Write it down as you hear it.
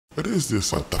What is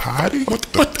this? A party? What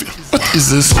is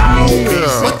this?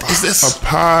 Yeah. What is this? A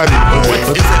party.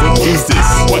 What is this?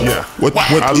 Yeah. What I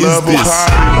is love this? A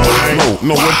party,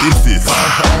 No. What is this? What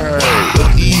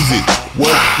is it?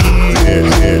 What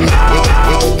is it?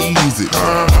 What is it? I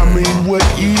mean, what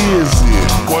is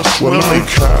it? What's well, really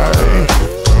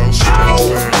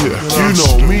yeah. You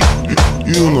know me.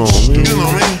 You know me. You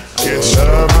know me. Yes. You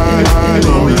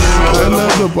know me. I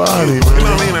love the body, man. You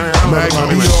know me now.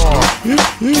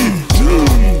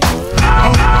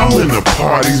 I'm in the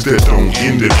parties that don't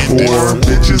end at 4.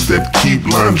 Bitches that keep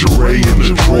lingerie in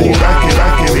the drawer.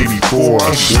 Back in 84,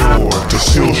 I swore to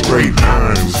steal straight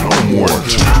dimes, no more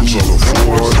twos on the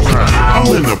floor. I'm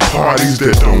in the parties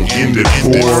that don't end at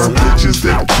 4. Bitches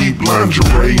that keep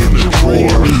lingerie in the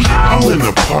drawer. I'm in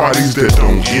the parties that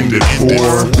don't end at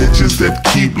 4. Bitches that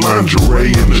keep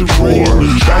lingerie in the drawer.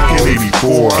 Back in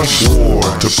 84, I swore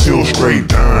to steal straight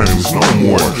dimes, no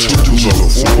more twos on the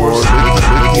floor.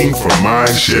 Looking for my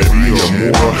Chevy or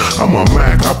more. I'm a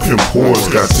Mac, I pimp whores,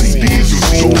 got CDs in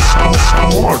stores. I'm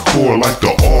hardcore like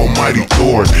the almighty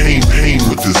Thor. Pain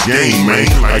with this game, man.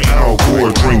 Like Al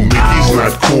Gore, drink Mickey's,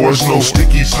 not cores. No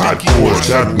sticky pot cores,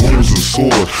 got wounds and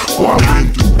swords. Well, I've been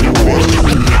through wars.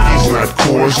 Mickey's, not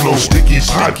cores. No sticky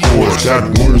pot cores, got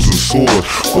wounds and swords.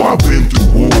 Well, I've been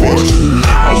through wars.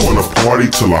 I wanna party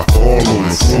till I fall on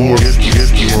the floor. Get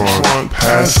drunk,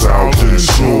 pass out, then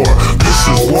snore. This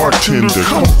is bartender,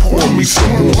 come pour me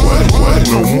some more. What?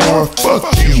 No more? Fuck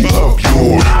you, up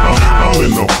yours. I'm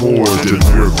in the whores that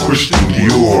wear Christian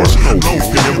Dior's. No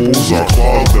pimples or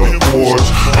clogged up pores.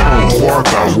 I don't bark,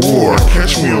 I roar.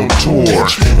 Catch me on tour.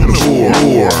 In the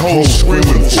war, hoes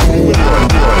screaming for more.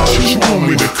 What? You want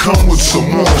me to come with some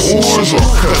more whores or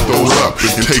cut those up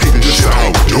and take this shit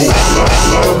outdoors?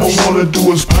 All I wanna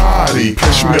do is party.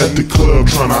 Catch me at the club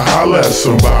tryna holla at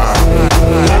somebody.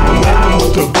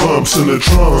 With the bumps in the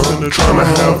trunk, tryna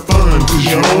have fun, cause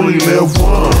you only live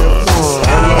once.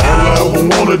 All I ever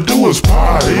wanna do is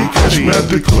party. Catch me at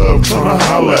the club tryna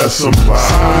holla at somebody.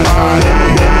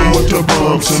 With the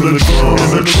bumps in the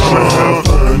trunk, tryna have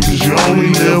fun, cause you only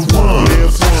live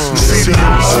once. See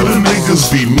the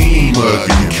niggas be mean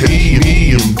mugging,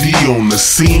 KEMD on the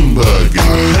scene bugging,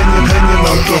 hanging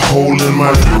out the hole in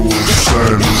my groove,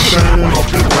 son, shining off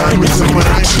the diamonds in my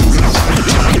tooth.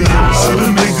 See the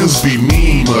niggas be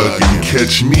mean mugging,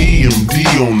 catch me MD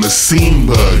on the scene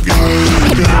bugging.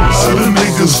 See the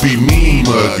niggas be mean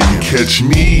mugging, catch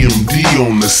me MD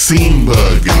on the scene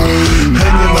bugging,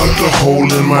 hanging out the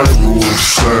hole in my groove,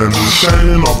 son,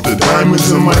 shining off the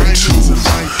diamonds in my tooth.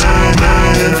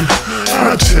 Man,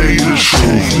 I tell you the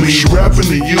truth, me rapping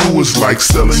to you is like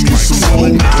selling you some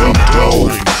old dumb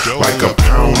dope, like a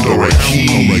pound or a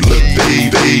key. Look,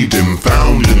 they been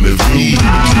found in the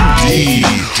VD.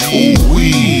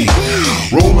 Ooh-wee,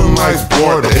 rolling like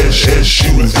Bart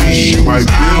SUV. My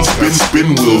Benz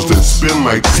spin wheels that spin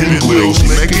like pinwheels.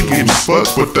 Naked getting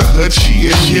fucked, but the hut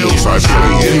she inhales. I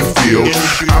play infield,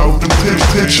 out the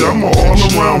pitch. I'm an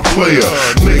all-around player.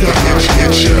 Nigga,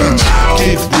 hit ya,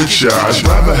 get rich ya. I'd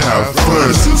rather have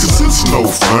fun, since it's no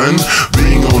fun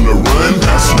being on the run.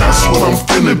 That's what I'm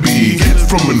finna be. Get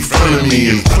from in front of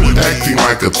me and quit acting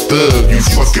like a thug. You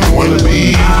fucking wanna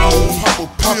be. Pop a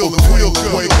pill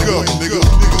and wake up, nigga.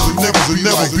 Niggas will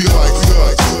never be like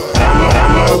us. All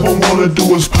I ever wanna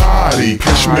do is party.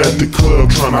 Catch me at the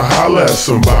club tryna holla at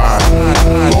somebody.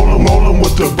 Rollin'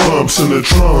 with the bumps in the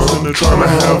trunk, tryna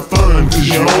have fun, cause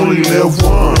you only live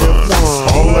once.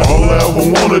 All I ever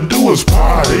wanna do is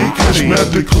party. Catch me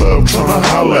at the club tryna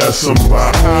holla at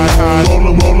somebody.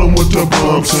 Rollin' with the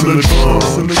bumps in the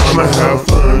trunk, tryna have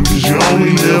fun, cause you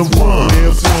only live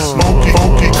once.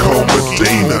 Funky cold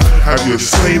Medina, have you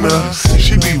seen her?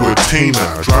 She be with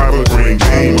Tina, drive a green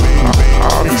game.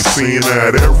 I'll be seeing her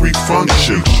at every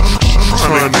function,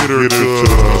 trying to get her to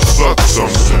suck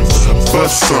something,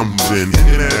 bust something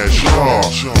in that jaw.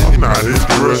 I'm not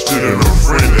interested in a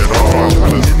friend at all.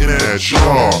 In that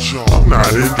jaw, I'm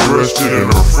not interested in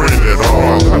a friend at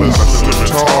all. I slim and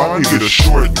tall, I need a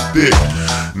short and thick,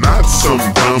 not some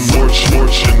dumb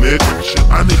fortunate.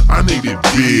 I need it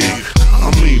big. I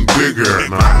mean bigger,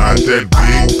 not that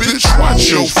big. Bitch, watch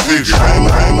your figure. All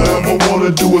I ever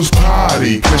wanna do is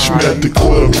party. Catch me at the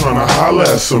club tryna holla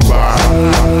at somebody.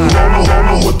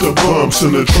 Rollin' with the bumps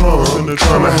in the trunk,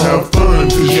 tryna have fun,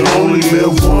 cause you only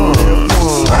live once.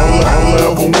 All I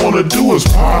ever wanna do is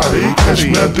party. Catch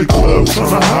me at the club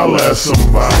tryna holla at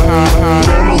somebody.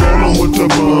 Rollin' with the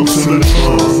bumps in the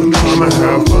trunk, tryna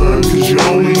have fun, cause you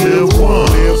only live once.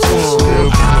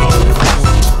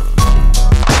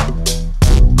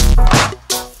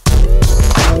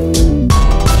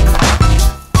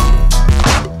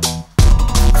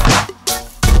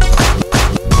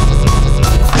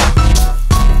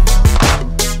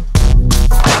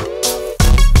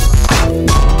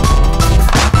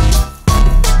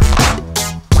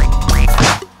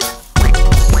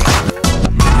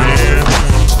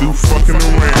 fucking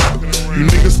around. You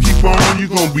niggas keep on, you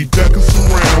gon' be ducking some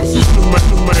rounds. System at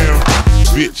the man,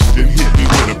 bitch, then hit me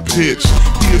with a pitch.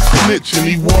 He a snitch and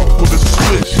he walk with a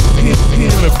switch. He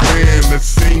in a band that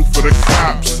sing for the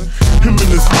cops. Him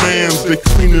and his mans, they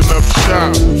cleaning up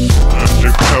shop.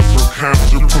 Undercover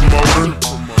concert promoter.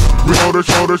 Promoter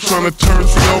tryna turn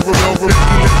me over.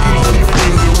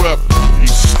 Finger up, you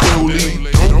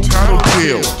stoolie. Don't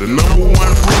tattletale, the #1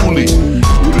 rulie.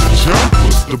 The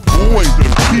jumpers, the boys, the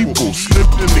people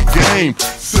slipped in the game,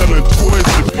 selling toys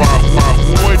to pop.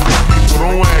 Boy, the people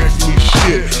don't ask me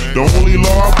shit. The only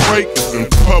law I break is in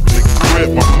public grip.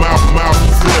 My mouth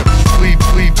zip, plead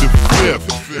the fifth.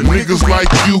 And niggas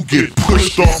like you get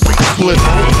pushed off the cliff.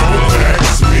 Don't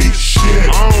ask me shit.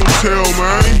 I don't tell,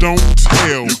 man. Don't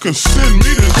tell. You can send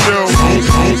me to jail. Don't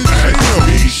ask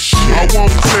me shit. I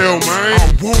won't tell, man.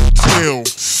 I won't tell.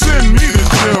 Send me to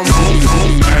jail.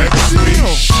 Don't ask me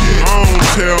shit. I don't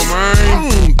tell, man. I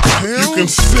don't tell. You can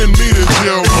send me to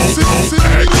jail. Don't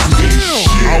ask me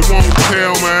shit. I won't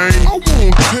tell, man. I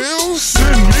won't tell.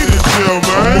 Send me to jail,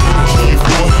 man.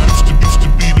 Used to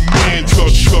be the man.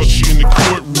 Caught you in the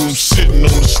courtroom, sitting on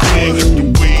the stand, got the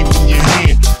wave in your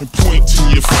hand and pointing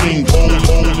your finger,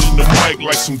 holding the mic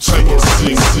like some type of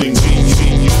sing.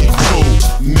 You cold,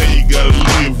 now you gotta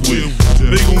live with.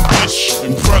 They gon' bitch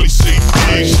and probably say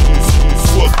dig.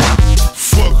 Fuck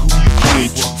who you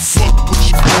think. Fuck what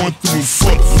you going through.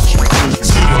 Fuck what you going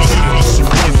through.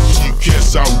 You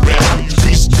cats out rapping.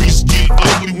 Streets get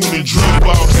ugly when the drum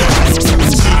out happen.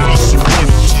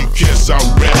 You cats out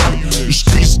rapping. The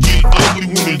streets get ugly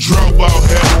when the drum out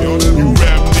happen. You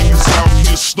rap niggas out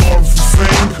here starving for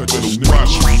fame. Better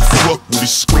watch me fuck with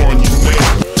his scar on your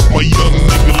name. My young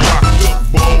nigga locked up,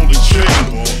 ball and chain.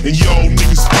 And y'all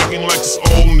niggas acting like it's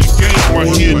all in the game. I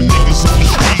hear niggas on the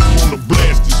street wanna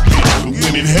blast this bitch, but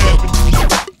when it happen,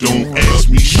 don't ask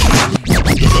me shit. Young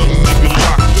nigga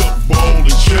locked up, ball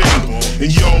and chain. And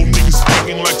y'all niggas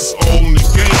acting like it's all in the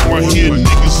game. I hear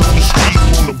niggas on the street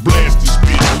wanna blast this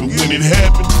bitch, but when it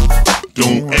happen,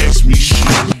 don't ask me shit.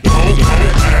 Don't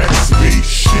ask me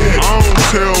shit. I don't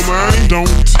tell, man.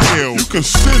 Don't tell. You can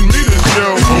send me to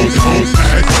jail. Don't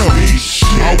ask me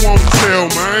shit. I won't tell,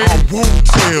 man. I won't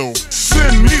tell.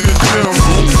 Send me to jail.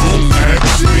 Don't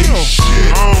ask me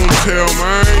shit. I don't tell,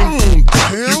 man. I don't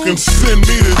tell. You can send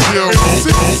me to jail. Don't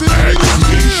ask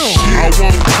me shit. I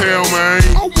won't tell, man.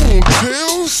 I won't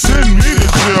tell. Send me to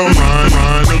jail.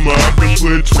 Line them up and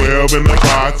put 12 in the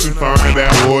box and find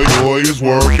out boy is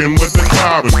working with the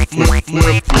carbon.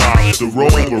 Flip flops, the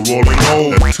rover rolling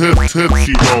over.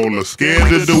 Tipsy roller, scared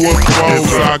to do a close.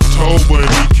 It's October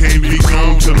and he can't be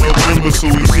gone till November, so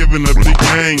he's giving up the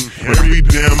gang. Every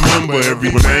damn member,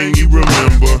 everything he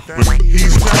remember.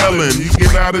 He's telling, you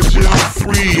get out of jail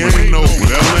free, ain't no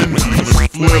felon.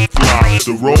 Flip flops,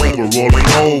 the rover rolling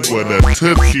over. The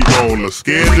tipsy roller,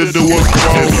 scared to do a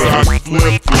close.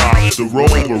 Flip flops, the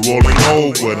rover rolling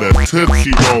over. The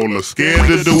tipsy roller, scared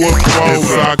to do a close.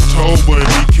 It's October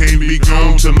and he can't be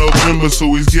gone till November,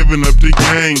 so he's giving up the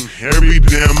gang. Every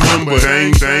damn member,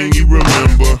 thing he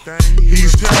remember.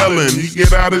 He's telling, he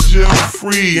get out of jail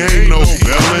free, ain't no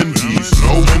felon.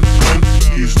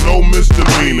 He's no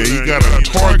misdemeanor. He got a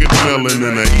target melon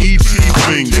and an ET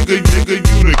finger. Nigga,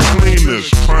 you the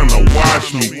cleanest. Tryna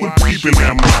watch me. Quit peeping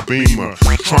at my beamer.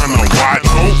 Tryna watch.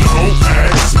 Don't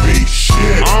ask me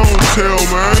shit. I don't tell,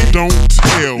 man. Don't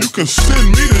tell. You can send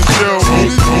me to jail.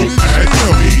 Don't ask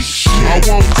me shit. I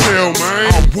won't tell, man.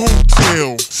 I won't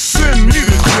tell. Send me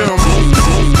to jail.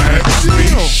 Don't ask me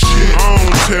shit. I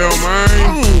don't tell, man.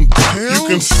 I don't tell. You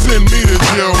can send me to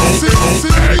jail. Don't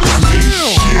ask me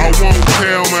shit. I won't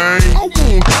tell, man. I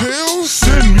won't tell.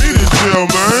 Send me to jail,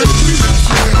 man. Send me to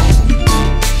jail.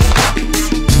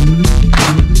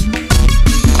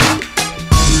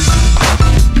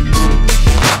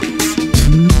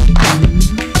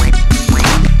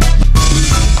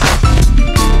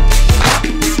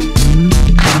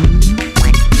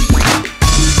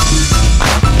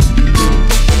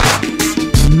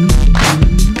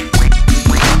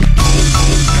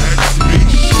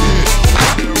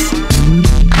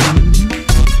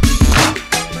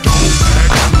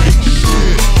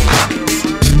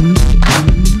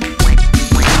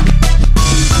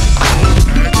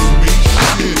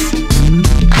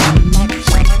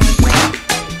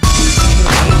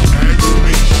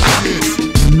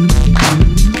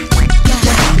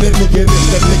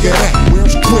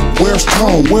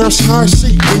 on? Where's high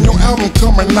seat when your album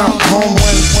coming out? Home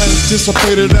when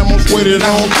anticipated and most waited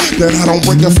on. That I don't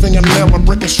break a fingernail, I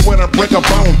break a sweat, I break a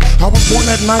bone. I was born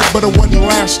that night, but it wasn't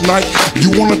last night.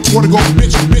 You want a tour to go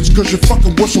bitch, cause you're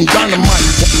fucking with some dynamite.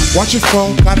 Watch it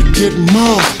fall, gotta get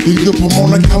more. Either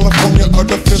Pomona, California, or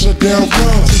the Philadelphia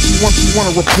Road. Since you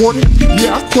wanna report it?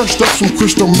 Yeah, I crushed up some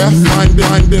crystal meth,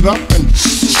 lined it up and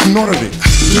snorted it.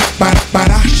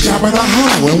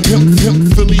 When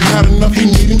Pimp Philly had enough, he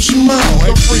need him some more.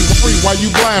 Hey, free, why you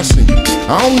blasting?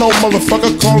 I don't know,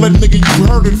 motherfucker, call that nigga you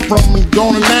heard it from and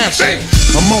gone and ask him.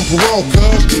 I'm on parole,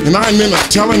 cuz, and I ain't in a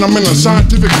telling, I'm in a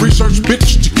scientific research,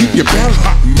 bitch, to keep your balance.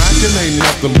 Mackin' ain't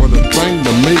nothing but a thing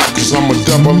to me, cause I'm a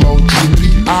double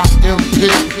O-G-P-I-M-P.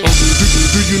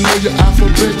 Do you know your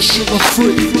alphabet sugar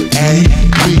free? A,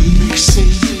 B, C,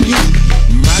 E.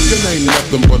 Mackin' ain't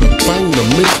nothing but a thing to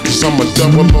me, cause I'm a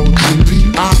double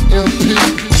O-G-P-I-M-P.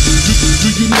 Do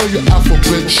you know your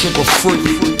alphabet sugar free?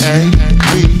 A,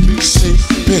 B, C,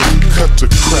 D. Cut the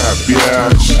crap,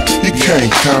 bitch. You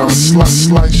can't count. Slice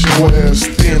your ass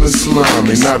thin and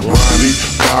slimy. Not Ronnie,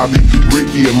 Bobby,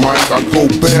 Ricky, and Mike. I go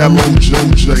bad,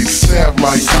 OJ, sab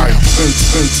like I fin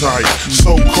tight.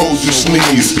 So cold you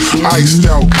sneeze. Iced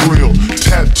out grill,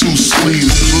 tattoo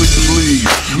sleeves. Please,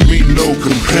 me no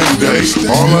compende.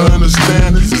 All I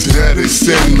understand is that they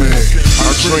send me.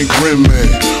 I drink Rim Man,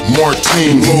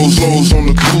 Martine, lows on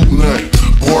the cool nut.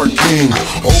 Bar King,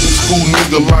 old school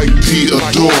nigga like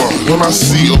Theodore. When I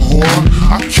see a whore,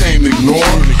 I can't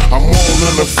ignore. I'm all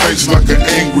in her face like an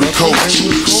angry coach,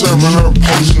 serving her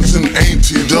potions and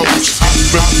antidotes. I've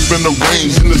been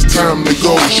arranged and it's time to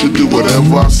go. She do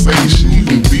whatever I say, she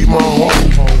can be my hoe.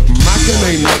 Mackin'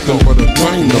 ain't nothing but a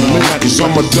thing to me, cause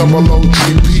I'm a double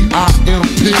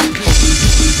O-G-P-I-M-P.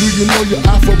 Do you know your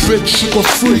alphabet sugar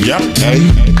free? Yep. A,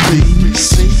 B,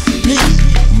 C, D.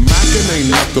 Mackin' ain't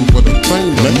nothing but a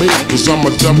thing to me, cause I'm a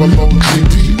double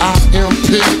O-G-P-I-M-P.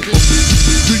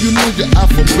 Do you know your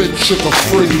alphabet sugar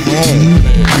free? A,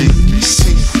 B,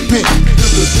 C, D.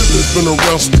 This been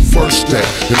around since the first day,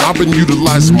 and I've been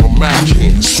utilizing my Mac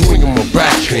hand, swinging my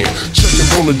backhand, checking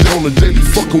on the daily,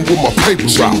 fucking with my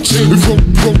papers out. If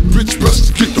broke bitch,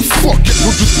 best to get the fuck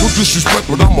out. No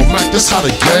disrespect, but I'm a Mac, that's how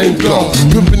the game go.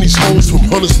 Pimping these hoes from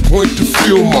Hunters Point to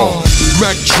Fillmore.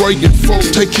 Mac, Dre, and Folk,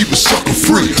 keep it sucker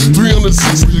free.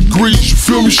 360 degrees, you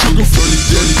feel me? Sugar free,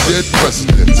 dead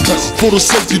presidents. For the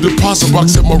safety deposit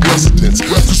box at my residence.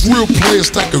 Cause real players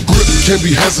stack a grip, can't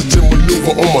be hesitant,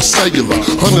 maneuver on my cellular.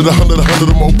 100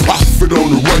 or more profit on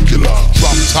the regular.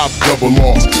 Drop top double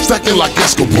R's, stacking like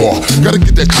Escobar. Gotta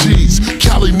get that cheese,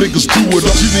 Cali niggas do it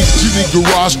up. Genie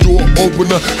garage door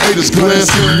opener, haters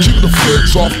glance. Keep the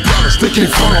feds off balance, they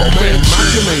can't follow, man.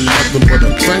 Mackin' ain't nothing but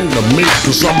a thing to me,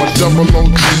 cause I'm a double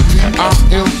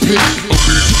O-G-P-I-M-P.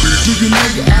 Do you know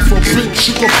your alphabet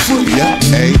sugar free? Yeah,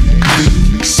 A,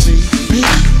 B, C, D.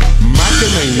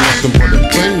 Mackin' ain't nothing but a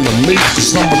thing to me,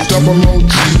 cause I'm a double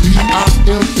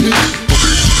O-G-P-I-M-P.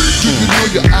 Do you know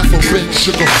your alphabet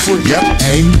sugar free? Yep,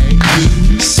 A,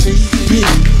 B, C, D.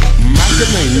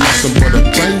 Mackin' ain't nothing but a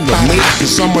thing to me,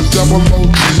 cause I'm a double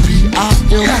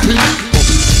O-G-P-I-M-P.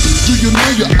 Do you know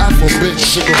your alphabet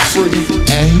sugar free?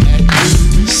 A,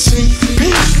 B, C,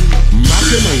 D.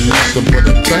 Mackin' ain't nothing but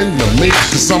a thing to me,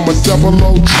 cause I'm a double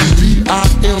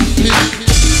O-G-P-I-M-P.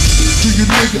 Do you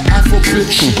know your alphabet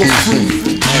sugar free?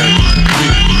 A, B,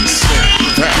 C,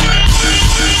 D.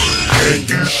 Can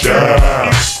you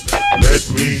shout? Let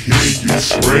me hear you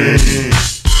scream.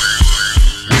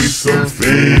 We some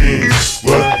fiends,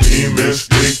 but he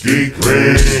sticky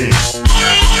green.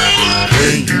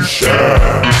 Can you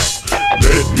shout?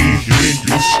 Let me hear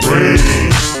you scream.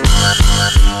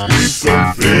 We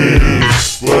some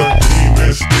fiends, but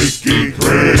he sticky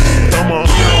green. Come on,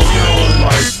 we don't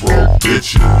like broke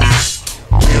bitches.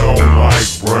 We don't like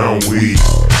brown weed.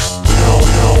 We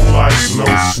don't like no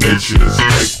snitches.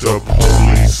 Take the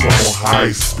police on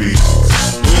high speed.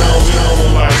 We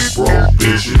don't like broke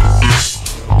bitches.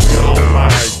 We don't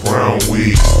like brown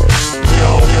weed. We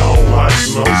don't like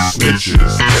no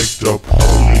snitches. Take the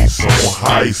police on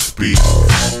high speed.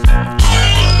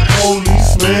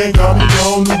 Policeman got me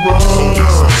on the run.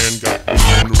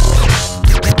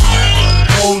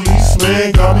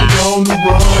 Policeman got me on the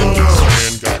run.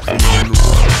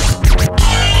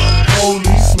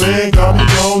 Policeman got me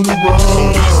on the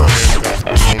run.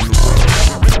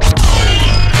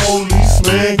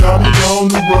 Policeman got me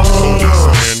on the run.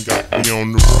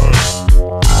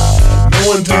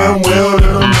 Knowing damn well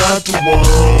that I'm not the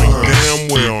one. Damn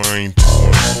well I ain't the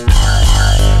one.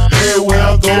 Everywhere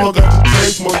I go, I got to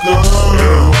take my gun.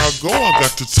 Everywhere I go, I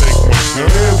got to to take my gun.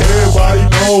 Everybody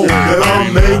know that I'm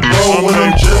Negro when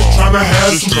I'm just tryna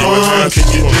have some fun. Can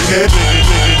you dig it?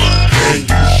 Can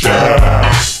you shout?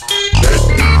 Let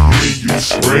me hear you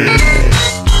scream.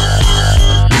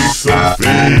 We some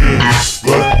fiends,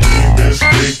 but demons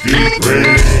think it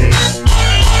rain.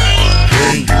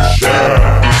 Can you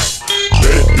shout?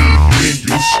 Let me hear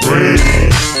you scream.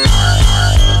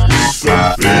 We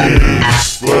some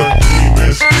fiends, but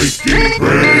demons think it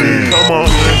rain. Come on,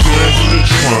 let's to the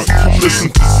trunk. Listen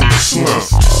to some slumps.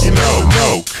 You know,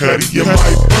 no, Cuddy, you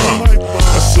might bump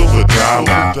a silver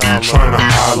dollar. Tryna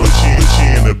holler, put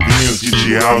you in the beans, get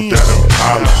you out that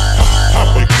Impala.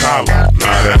 Pop a collar,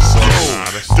 nah that's all.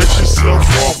 Dust yourself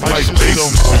off like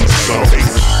bases on the soul.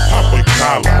 Pop a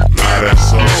collar, nah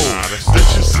that's all.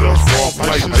 Dust yourself off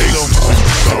like bases on the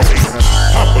soul.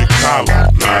 Pop a collar,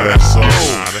 nah that's all.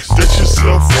 Dust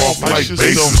yourself off like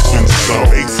bases on the soul.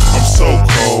 I'm so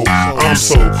cold, I'm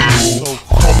so cool.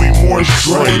 Call me Morris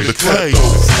Dre, the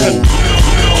cutthroat fool.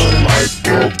 We don't like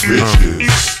broke bitches.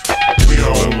 We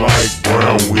don't like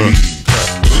brown weed.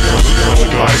 We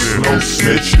don't like no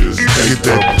snitches. Get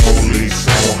that police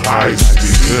on high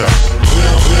speed.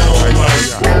 We don't like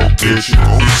broke bitches.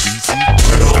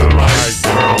 We don't like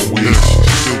brown weed.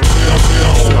 We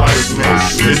don't like no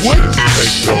snitches.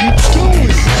 Take the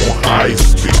police on high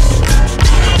speed.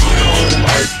 We don't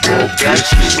like broke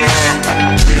bitches.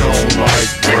 We don't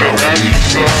like brown weed.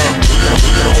 We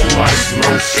don't like no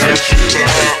snitches.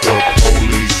 Take the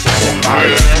police on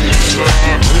high speed.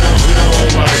 We don't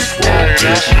like broke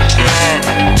bitches. We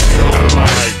don't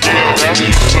like brown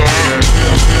weed. We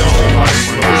don't like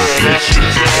no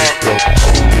snitches. Take the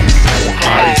police on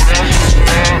high speed.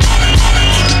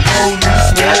 Police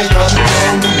man got me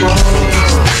on the run.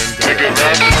 Take it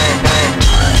back.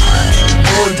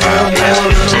 Boy, damn well,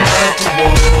 it's like the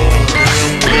world.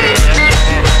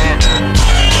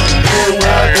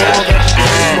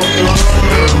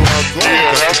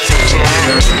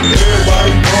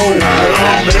 Everybody know that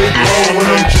I'm Negro when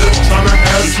I'm just tryna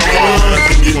have some fun.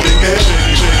 Can you dig it?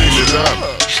 It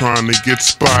up. Trying to get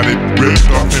spotted, ripped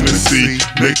off in the sea,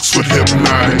 mixed with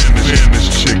hypnotic, and then this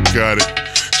chick got it.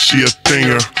 She a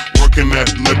thinger, working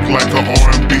that look like a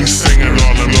R&B singer,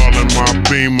 all in my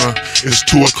Beamer. It's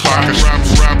 2 o'clock,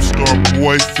 rap star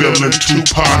boy feeling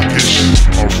Tupac-ish,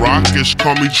 or rockish,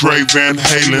 call me Dre Van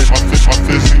Halen. Off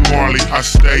Izzy Marley, I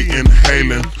stay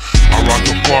inhaling. I rock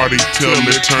a party till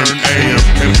it turn AM,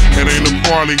 and it ain't a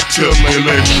party till they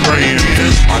let Trey in.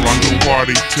 I rock a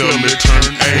party till it turn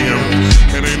AM,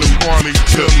 it ain't a party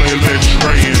till they let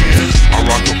Trey in. I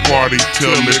rock a party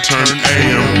till it turn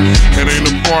AM, it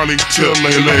ain't a party till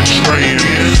they let Trey in.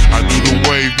 I do the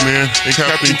wave, man, and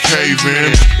Captain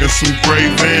Cave-In, and some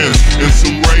gray vans, and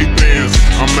some Ray-Bans.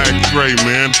 I'm Mac Dre,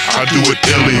 man, I do it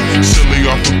illy, silly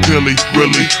off a pilly,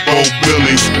 really, oh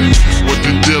Billy. What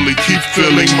the dilly, keep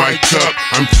filling my cup,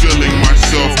 I'm feeling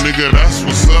myself, nigga, that's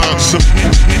what's up. Some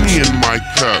Henny in my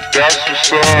cup, that's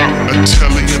what's up. A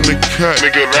telly in the cut,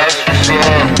 nigga, that's what's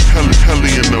up.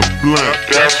 Helly in the blunt,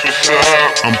 that's what's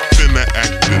up. I'm finna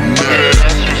act the nut,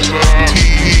 that's what's up.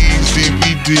 T's,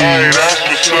 DVD, hey, that's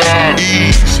what's up.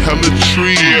 E's, hella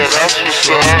trees, yeah, that's what's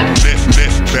up. Net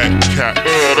back cap,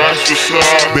 that's what's up.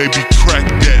 Baby, crack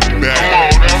that back, oh,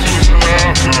 that's what's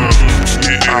up.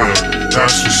 Yeah,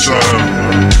 that's what's up.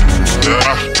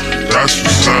 That's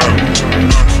what's up.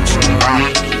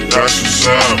 That's what's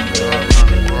up.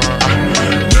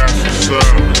 That's what's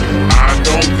up. I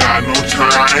don't got no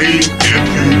time if you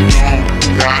don't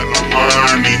got no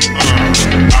money.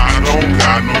 I don't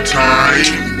got no time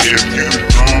if you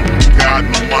don't got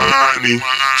no money.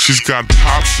 She's got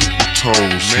popsicle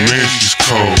toes, man, she's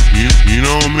cold. You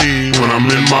know me, when I'm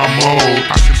in my mode,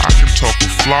 I can talk a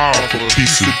flower for a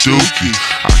piece of dookie.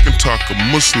 I can talk a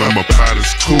Muslim about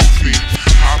his kufi.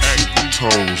 Popsicle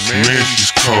toes, man,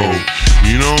 she's cold.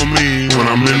 You know me, when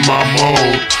I'm in my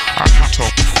mode, I can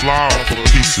talk a flower for a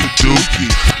piece of dookie.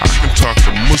 I can talk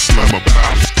a Muslim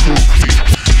about his kufi.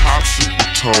 Popsicle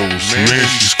toes, man,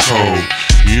 she's cold.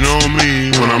 You know me,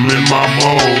 when I'm in my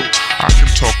mode, I can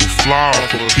talk a flower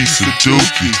for a piece of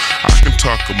dookie. I can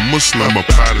talk a Muslim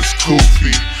about his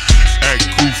kufi. Act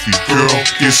goofy, girl,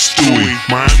 get stewy.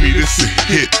 Miami, this a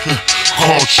hit,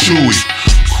 call Chewy.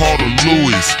 Call the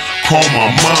Louis, call my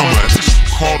mama.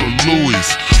 Call the Louis,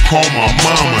 call my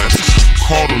mama.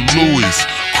 Call the Louis,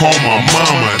 call my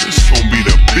mama. This gon' be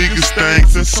the biggest thing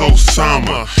since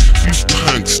Osama. You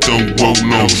punks don't want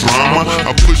no drama.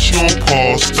 I put you on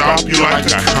pause, stop you like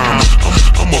a comma.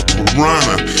 I'm a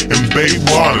piranha in Bay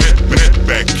Water. That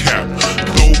back cap,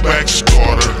 throwback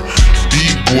starter.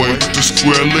 D-boy with the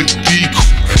square lick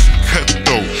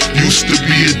D-cutthroat. Used to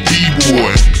be a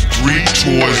D-boy. 3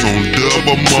 toys on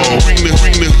more. Bring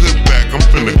the hood back, I'm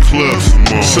finna club some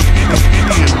more. So in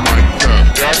my cup,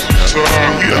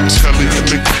 yeah, Telly in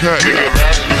the cut,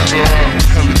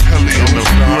 Telly on the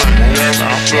blunt.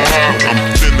 I'm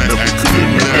finna act good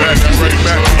now. Right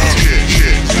back to shit,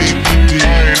 CBD,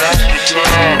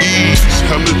 East,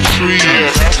 hella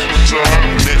trees,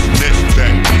 net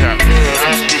back cap,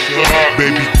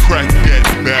 baby crack that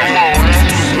back.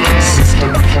 Since the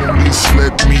police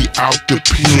let me out the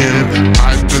pen,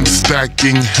 I've been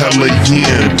stacking hella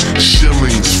yen,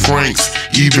 shillings, francs,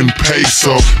 even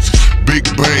pesos. Big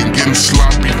bang getting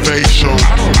sloppy facial.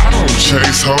 I don't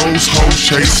chase hoes, hoes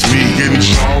chase me. Getting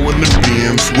jaw in the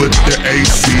Benz with the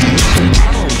AC.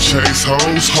 I don't chase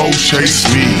hoes, hoes chase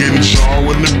me. Getting jaw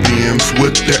in the Benz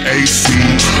with the AC.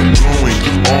 Going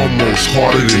almost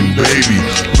harder than baby.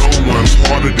 No one's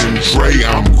harder than Dre.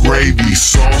 I'm gravy,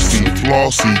 saucy,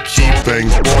 flossy, keep things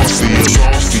bossy.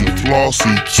 Saucy,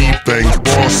 flossy, keep things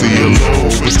bossy. A little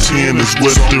over 10 is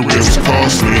what the rims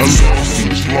cost me. A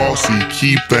saucy, flossy,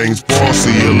 keep things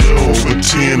bossy. A little over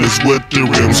 10 is what the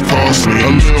rims cost me. A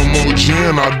little more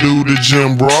gin, I do the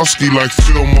Jim Broski like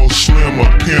Fillmo Slim. A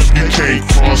pimp, you can't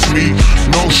cross me.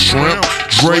 No shrimp,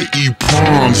 Dre eat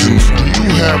prawns. And do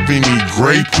you have any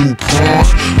Grey Poupon?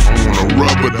 I wanna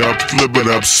rub it up, flip it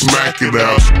up, smack it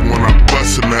up. When I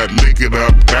bust a nut, lick it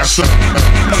up. That's a in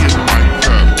my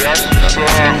cup.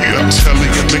 Yeah, Telly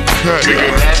in the cut.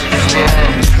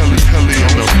 Telly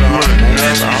on the blunt.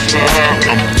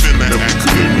 I'm finna act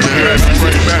good now.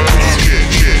 Right back to shit,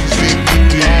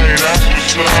 CBD,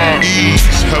 East,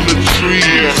 hella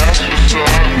trees,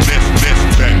 net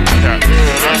back cap,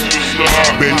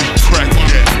 baby crack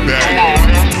that back.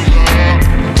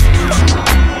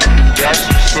 That's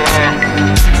what's up,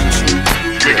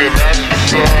 nigga, that's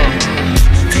what's up,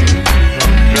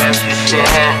 that's what's up,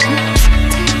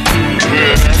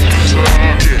 yeah, that's what's up,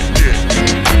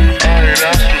 hey,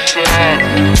 that's what's up,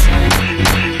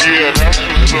 yeah, that's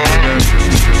what's up.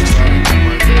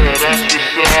 Yeah, that's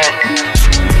what's up.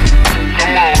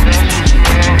 Come on, that's what's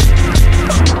up.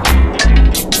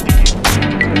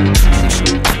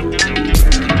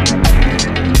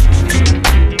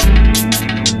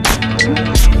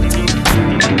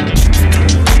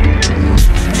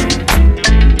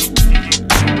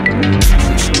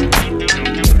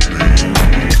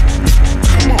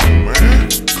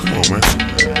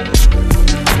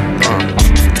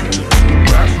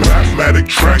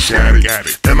 Track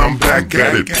addict, and I'm back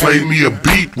at it. Play me a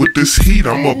beat with this heat,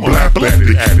 I'm a black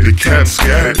addict. The cat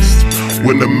scattered.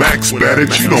 When the max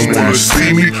batted, you don't wanna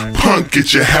see me. Punk,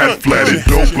 get your hat flatted.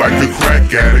 Dope like a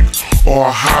crack addict or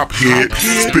a hop head.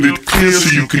 Spit it clear so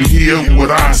you can hear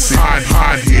what I see.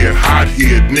 Hot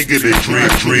head, nigga that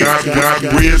dread. Got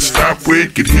bread, stop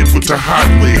red, get hit with the hot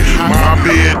lead. My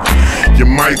bed, you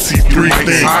might see three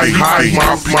things.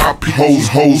 My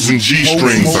hoes and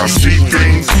G-strings. I see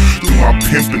things through my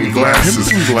pimpin' glasses.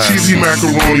 Cheesy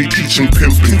macaroni teaching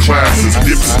pimpin' classes.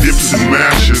 Dips and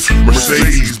mashes,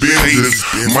 Mercedes Benzes.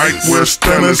 Might wear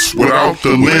stunners without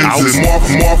the lenses.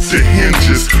 Morph the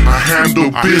hinges, I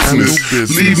handle business.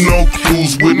 Leave no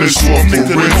clues, witness or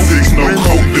forensics. No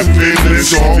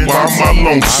co-defendants, all by my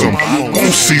lonesome.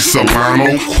 Won't see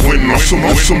Solano, Quentin, or some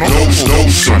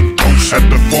dose. At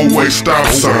the four-way stop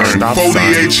sign,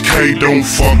 40HK, don't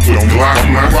fuck with Glock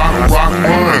 9. Rock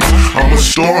lines, I'm a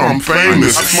star, I'm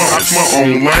famous. That's my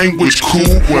own language,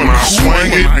 cool when I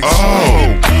swing it.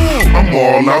 Oh, I'm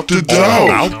all out the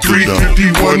dough.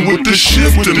 351 with the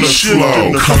shift in the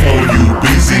flow. Come on, you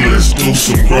busy, let's do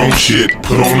some grown shit.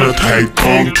 Put on a tight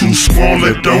thong, too small,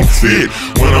 that don't fit.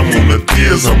 When I'm on the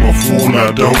tears, I'm a fool,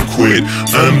 I don't quit.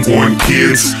 Unborn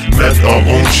kids, not our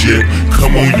own shit.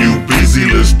 Come on, you busy,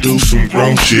 let's do some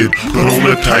grown shit. Put on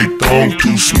a tight thong,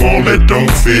 too small, that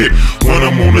don't fit. When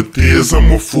I'm on the tears,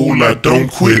 I'm a fool, I don't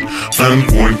quit.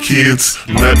 Unborn kids,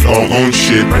 not our own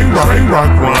shit. I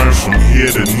rock rhymes from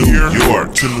here to New York.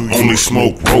 Only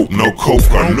smoke rope, no coke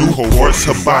or Newports.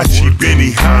 Hibachi,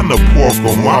 Benny, Hanna, pork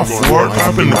on my fork.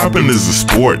 Hoppin' is a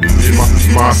sport, and this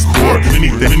is my court.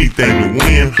 Anything to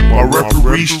win, my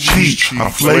referees cheat. I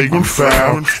flagrant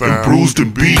foul and bruise the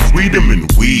beat. Read them in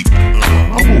weep.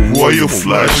 I'm a royal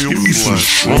flush, give me some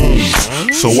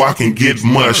shrooms so I can get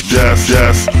much.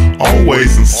 That's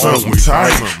always in something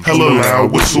tight. Hella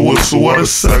loud whistle, what a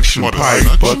suction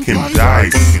pipe. Bucking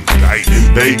dice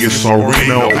in Vegas,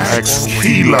 Reno, axe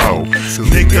Kilo.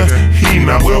 Nigga, he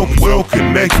not well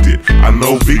connected. I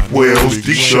know big whales,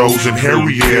 big shows and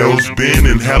Harry L's. Been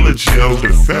in hella jails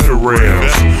and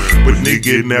federals, but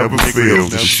nigga it never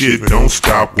fails. The shit don't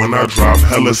stop when I drop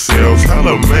hella sales,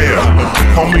 hella mail.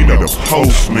 Homie the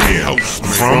postman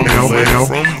from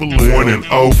LL, born in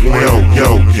Oakland,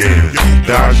 Yogan.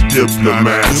 Dodge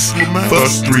diplomats.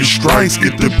 First 3 strikes,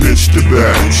 get the bitch to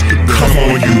back. Come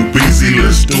on, you busy,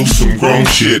 let's do some grown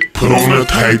shit. Put on a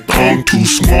tight thong, too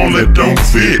small, it don't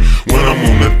fit. When I'm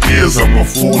on the tears, I'm a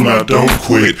fool, I don't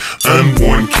quit.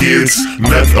 Unborn kids,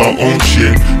 not our own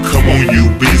shit. Come on, you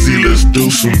busy, let's do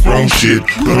some grown shit.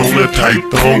 Put on a tight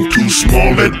thong, too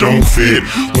small, that don't fit.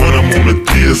 When I'm on the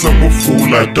tears, I'm a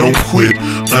fool, I don't quit.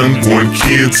 Unborn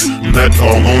kids, not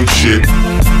our own shit.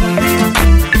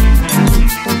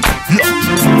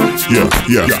 Yeah.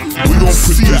 We gon'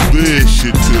 put this bad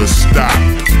shit to a stop.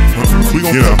 We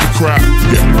gon' cut the crap.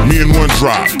 Yeah, me in one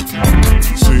drop.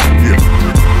 See,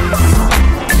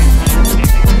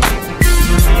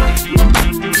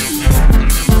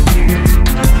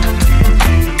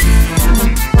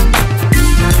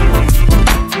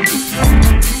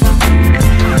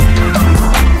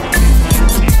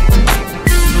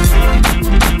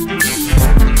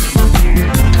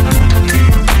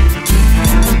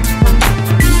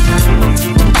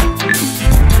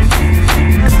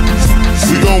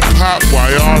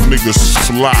 while y'all niggas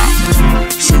flop.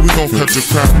 See, we gon' cut the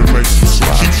crap and make some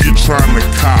slop. Keep you trying to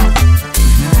cop.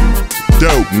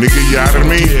 Dope, nigga, you out of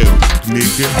me? Yeah,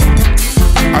 nigga.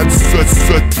 I'd fuck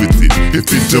with it if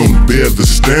it don't bear the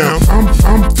stamp.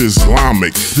 I'm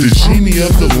Islamic, the genie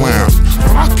of the lamp.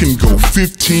 I can go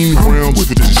 15 rounds with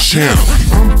the champ.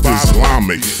 I'm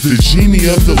Islamic, the genie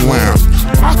of the lamp.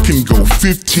 I can go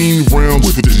 15 rounds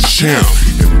with the champ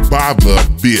and bother a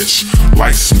bitch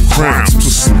like some cramps.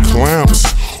 Put some clamps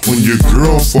on your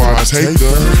girl before I take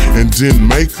her and then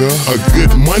make her a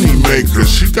good money maker.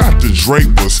 She got the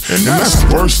drapers and that's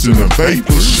worse than the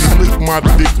vapors. She lick my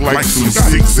dick like some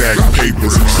zigzag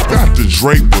papers. She got the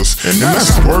drapers and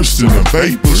that's worse than the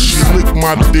vapors. She lick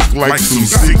my dick like some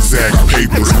zigzag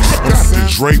papers. Got the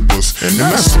drapers and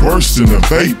that's worse than the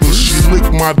vapors. She lick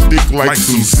my dick like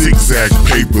some zigzag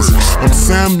papers. I'm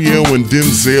Samuel and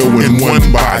Denzel in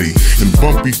one body. And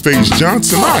Bumpy Face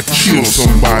Johnson, I kill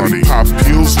somebody. Pop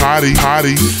pills, hottie,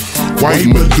 white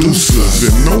Medusas.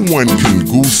 And no one can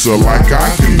goose her like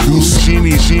I can goose.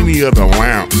 Genie of the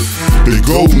lamp, the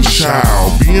golden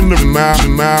child. Be in the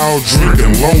now,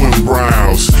 drinking Lowen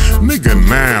brows. Nigga,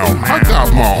 now, I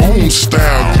got my own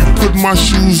style. You put my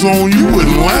shoes on, you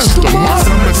wouldn't last a month.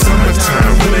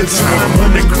 Summertime, wintertime, I'm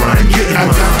on the grind. I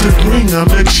got the ring, I'm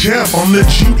the champ, I'm the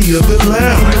genie of the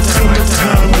lamp.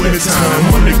 Summertime, wintertime,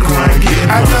 I'm on the grind.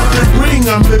 I got the ring,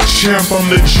 I'm the champ, I'm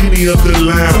the genie of the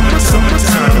lamp.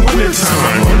 Summertime, wintertime,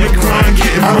 I'm on the grind.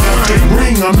 I got the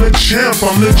ring, I'm the champ,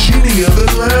 I'm the genie of the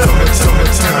lamp.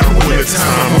 Summertime, wintertime,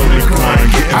 I'm on the grind.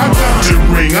 I got the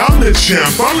ring, I'm the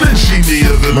champ, I'm the genie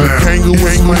of the lamp. My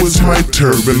kangaroo was my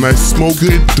turban, I smoke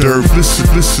good dirt.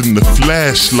 Listen to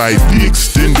Flashlight, the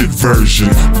extended version.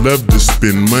 Love to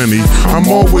spend money, I'm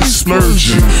always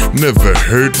splurging. Never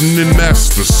hurting, and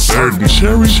that's for certain.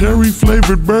 Cherry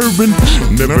flavored bourbon,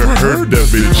 never heard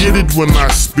of it. Get it when I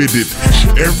spit it,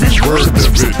 every word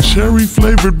of it. Cherry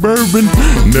flavored bourbon,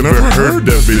 never heard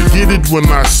of it. Get it when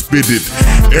I spit it,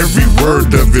 every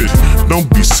word of it. Don't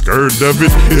be scared of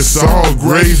it, it's all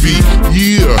gravy.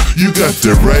 Yeah, you got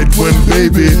the right one,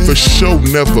 baby. For sure,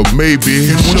 never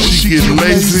maybe. And when she get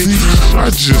lazy, I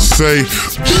just say,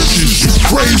 bitches, you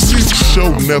crazy.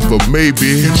 Show never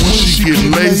maybe. And when she get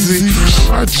lazy,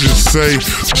 I just say,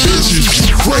 bitches,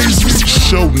 you crazy.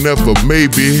 Show never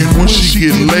maybe. And when she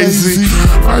get lazy,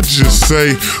 I just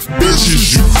say,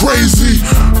 bitches, you crazy.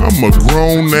 I'm a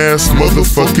grown ass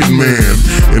motherfucking man,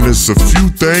 and it's a few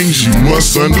things you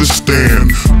must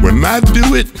understand. When I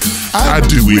do it, I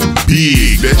do it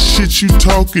big. That shit you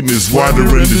talking is water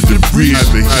under the bridge.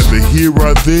 Either here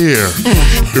or there.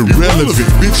 Irrelevant,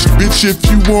 bitch, if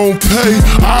you won't pay,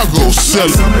 I'll go sell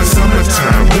it.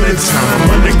 Summertime, wintertime, I'm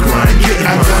on the grind.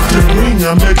 I got the ring,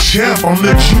 I'm the champ, I'm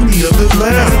the genie of the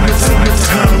lamp.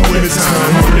 Summertime,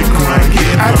 wintertime, I'm on the grind.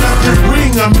 I got the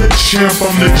ring, I'm the champ,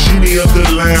 I'm the genie of the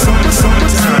lamp.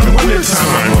 Summertime, wintertime,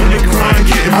 I'm on the grind.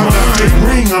 I got the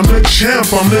ring, I'm the champ,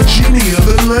 I'm the genie of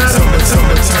the lamp.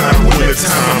 Summertime,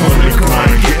 wintertime, I'm on the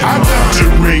grind. I got the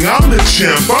ring, I'm the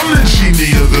champ, I'm the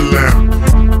genie of the lamp.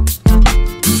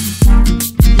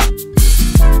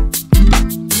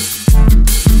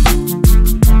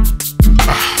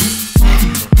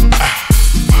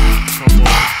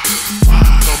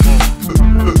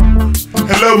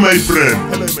 Hello, my friend.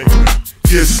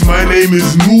 Yes, my name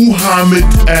is Muhammad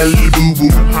Al-Bubu,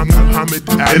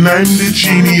 and I'm the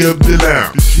genie of the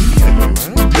lamp.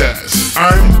 Yes,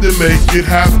 I'm the make it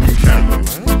happen captain.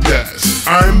 Yes,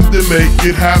 I'm the make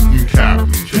it happen captain.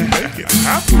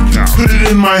 Put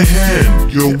it in my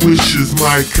hand, your wish is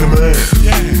my command.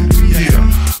 Yeah,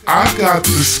 I got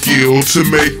the skill to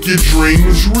make your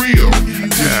dreams real. You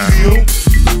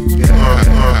feel?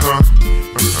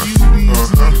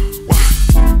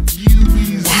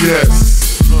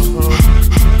 Yes.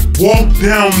 Walk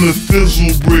down the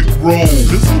Thizzle Brick Road.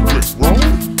 Thizzle Brick Road?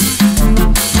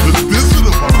 The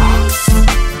Visitor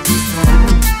Box.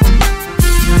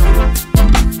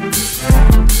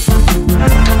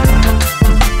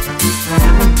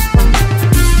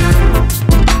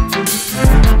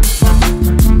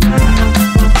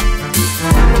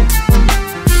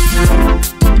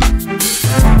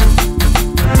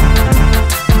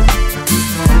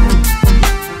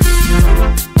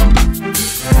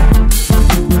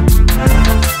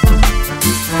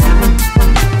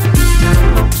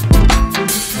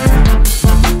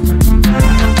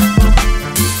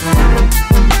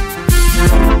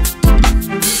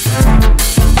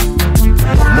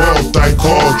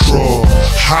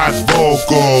 Hot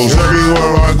vocals,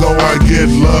 everywhere I go I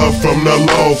get love from the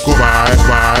local.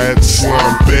 Buy it,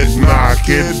 slump it, knock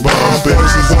it, bump it.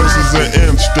 Voice is an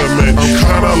instrument,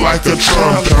 kinda like a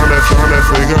trump. Trying to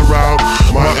figure out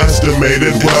my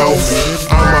estimated wealth.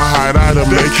 I'm a hot item,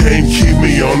 they can't keep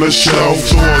me on the shelf.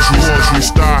 Towards me,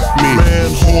 stock me, man,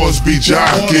 whores be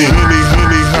jockeying.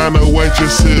 Henny, Hana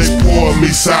waitresses pour me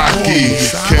sake.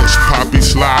 Catch poppy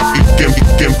slop,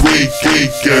 eatin'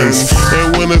 weekends.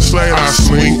 And when it's late I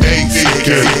swing 8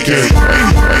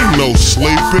 ain't no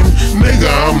sleeping, nigga,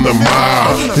 I'm the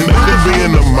mob. Nigga,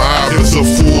 being the mob is a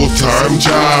full-time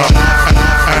job.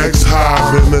 Axe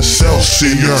Hive in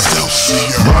Excelsior.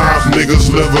 Mob niggas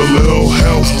live a little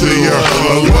healthier,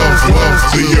 a little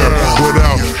wealthier,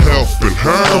 without helping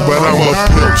her. But I'm a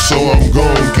pimp, so I'm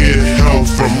gon' get help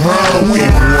from her. We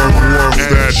work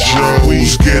that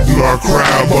Joe's, getting our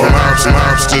crowd on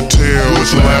lobster tail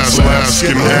with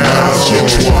Laskin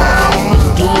ass.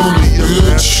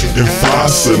 And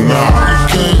Fasana,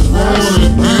 Can't run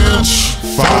it, bitch.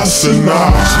 Fasana,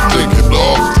 Take it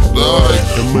off tonight.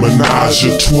 and Menage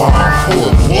a Trois,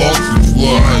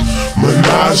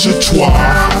 Menage a Trois,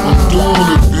 I'm doing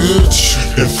it, bitch.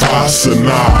 and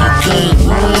Fasana, Can't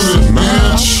run it,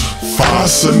 bitch.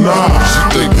 Fasana,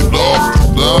 Take it off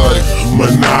tonight.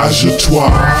 Menage a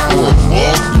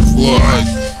Trois.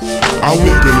 I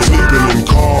whippin' in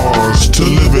cars to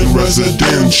live in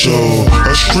residential.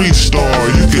 A street star,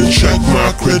 you can check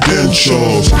my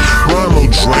credentials.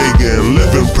 Ronald Reagan,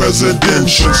 living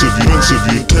presidential. Expensive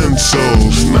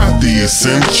utensils, not the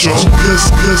essentials.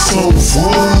 Piss on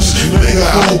fools, nigga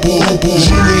elbow.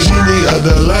 Genie of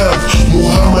the Lamp,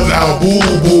 Muhammad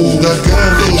Al-Boo-Boo. Got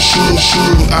gun and shoot.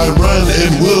 I run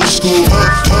in will school.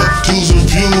 Tuck, twos and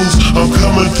views. I'm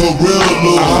coming for real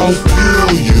loot. I'll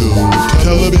peel you.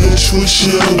 Tell a bitch what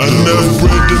she'll do. Enough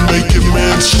bread to make your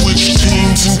man switch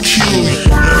teams and kill you.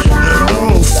 And I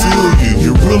don't feel you,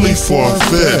 you're really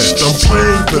far-fetched. I'm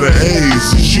playing for the A's,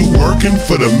 is you working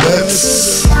for the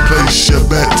Mets? Place your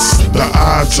bets, the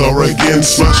odds are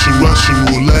against Russian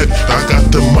roulette. I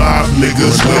got the mob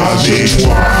niggas with me.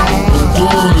 I'm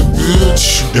doing it,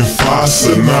 bitch. And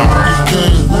Fasana,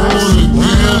 Can't run it,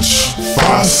 bitch.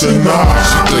 Fasana,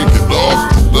 Take it off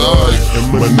tonight. and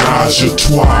Menage a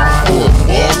Trois,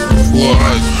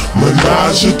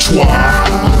 Menage a Trois,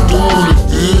 I'm doing it,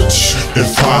 bitch. and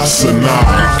Fasana,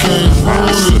 Can't run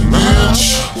it, bitch.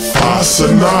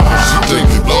 Fasana,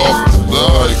 Take it off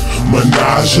tonight.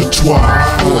 Menage a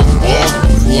Trois.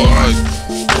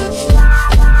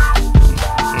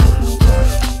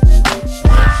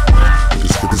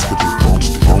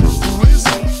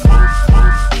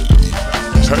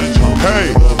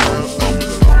 Hey,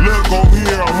 look over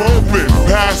here, I'm open,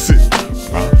 pass it.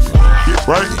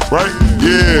 Right,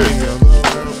 yeah.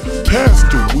 Pass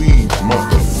the weed,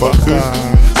 motherfucker.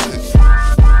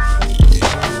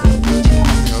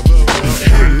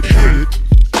 Hit it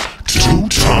 2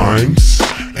 times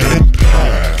and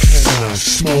pass. Can I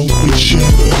smoke with you?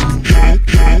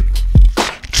 Hit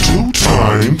 2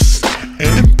 times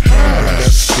and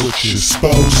pass. That's what you're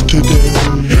supposed to do.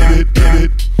 Hit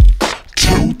it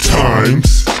 2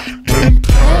 times and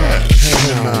pass.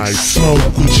 Can I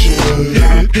smoke with you?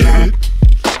 Hit it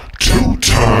 2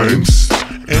 times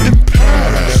and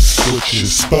pass. That's what you're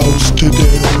supposed to do.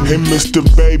 Hey, Mr.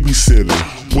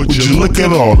 Babysitter, would you look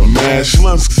at all the mash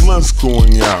blunts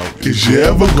going out? Is you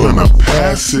ever gonna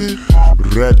pass it?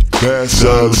 Red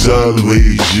Bastard's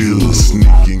always you,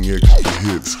 sneaking extra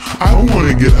hits. I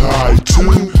wanna get high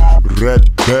too. Red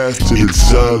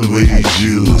Bastard's always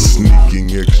you,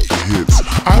 sneaking extra hits.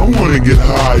 I wanna get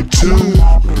high too.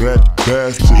 Red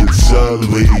Bastard's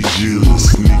always you,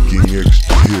 sneaking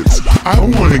extra hits. I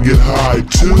wanna get high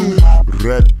too.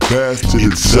 Red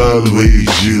Bastard's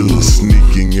always you,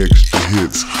 sneaking extra hits.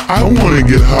 hits. I wanna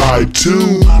get high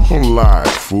too. Don't lie,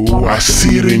 fool, I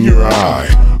see it in your eye.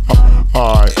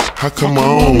 Alright, how come I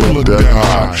don't look that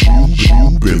high?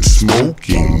 You been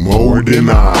smoking more than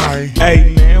I.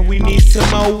 Hey man, we need some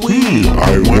more weed.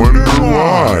 I wonder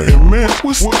why. Hey man,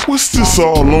 what's this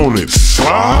all on it?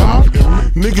 Slob?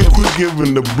 Nigga, quit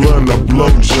giving the blunt a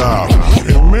blowjob.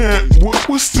 Hey man,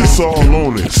 what's this all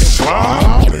on it?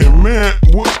 Slob? Hey man,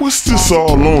 what's this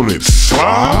all on it?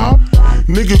 Slob?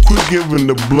 Nigga, quit giving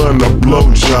the blunt a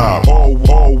blowjob.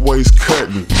 Always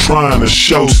cutting, trying to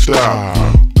show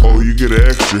style. Oh, you get an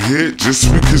extra hit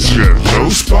just because you got a low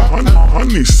spot? I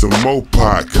need some more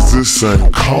pot, cause this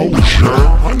ain't kosher.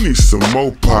 I need some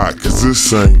more pot, cause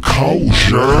this ain't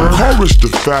kosher. Chorus the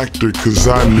factor, cause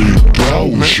I need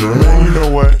closure. Man, you know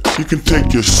what? You can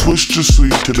take your switch to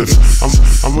sweet to the...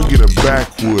 I'm gonna get a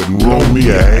backwood and roll me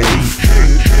a eighth.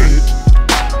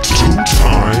 2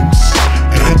 times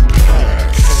and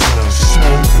pass.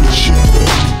 Smoke with you.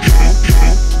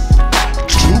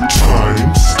 2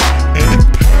 times and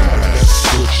pass.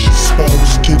 What you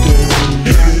supposed to do?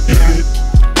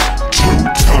 2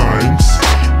 times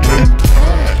and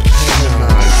pass. Can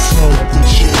I smoke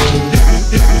with you?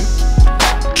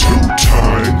 2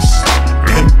 times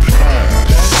and pass.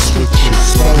 That's what you're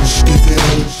supposed to do.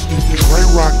 Dre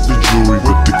rock the jewelry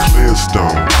with the clear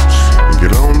stones and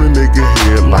get on the nigga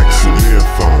head like some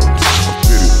earphones.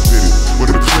 Fit it with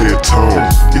a clear tone.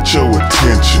 Get your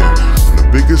attention. The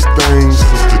biggest things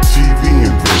is the TV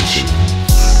invention.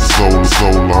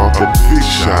 Zola, a big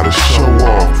shot to show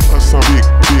off. Plus I'm big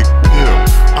pimp.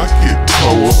 I get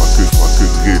toe up. Fuck a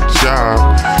good job.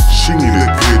 She need a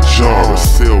good jar to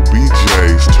sell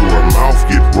BJs to her mouth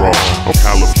get raw. On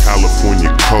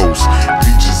California coast,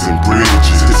 beaches and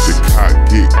bridges. Hit the cock,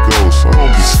 get ghost. I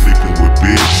don't be sleeping with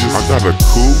bitches. I got a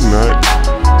cool nut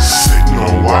sitting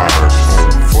on wires. On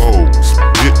Vogues,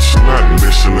 bitch, not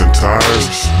Michelin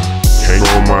tires. Can't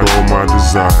roll my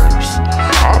desires.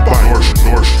 I buy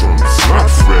Nordstrom's, not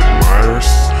Fred Meyers.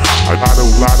 I got a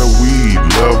lot of weed,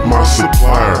 love my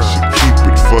suppliers. You keep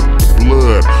it, fuck the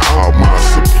blood, all my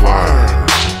suppliers.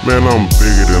 Man, I'm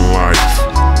bigger than life.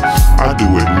 I do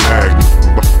it magnet.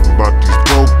 About these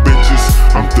broke bitches,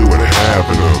 I'm through at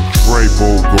having them. Dre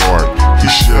Bogart, he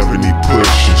shoving, he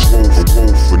pushing. Whoa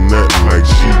for nothing like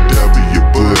G.O.V.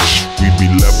 Bush. We be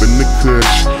loving the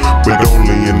kush, but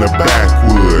only in the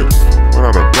backwood.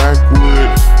 Without a backwood,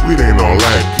 we ain't all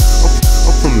that.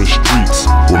 I'm from the streets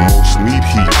where most need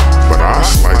heat, but I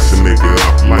slice a nigga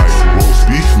up like roast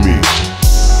beef meat.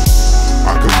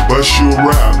 I can bust you a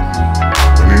rap,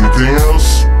 and anything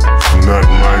else, not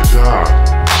my job.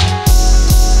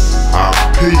 I'll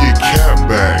pay your cap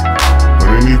back, but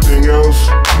anything else,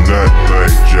 not my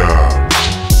job.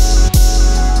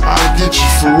 I'll get you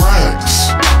for racks,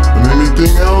 and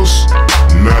anything else,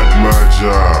 not my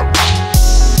job.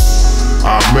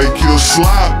 I'll make you a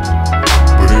slop,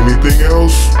 but anything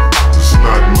else, it's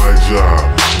not my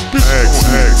job.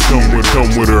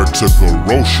 Come with her to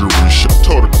grocery shop.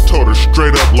 Told her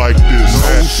straight up like this.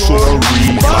 No sorry,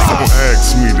 don't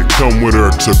ask me to come with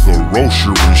her to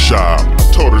grocery shop.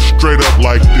 I told her straight up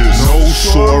like this. No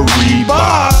sorry,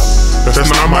 Bob. That's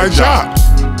not my job.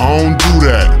 I don't do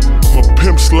that. I'm a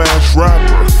pimp /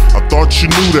 rapper. I thought you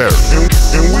knew that.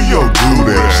 And we all do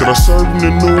that. Should I serve him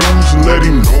the news and let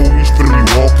him know he's finna be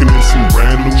walking in some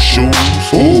brand new shoes?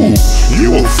 Ooh,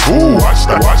 you a fool. Watch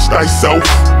thyself.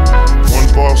 One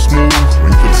ball smooth,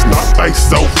 when you can stop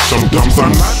thyself. Sometimes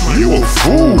I'm not. You a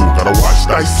fool. Gotta watch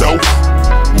thyself.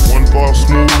 One ball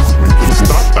smooth, when you can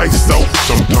stop thyself.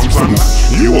 Sometimes I'm not.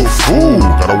 You a fool.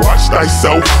 Gotta watch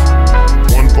thyself.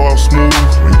 One ball smooth,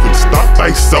 when you can stop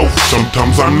thyself.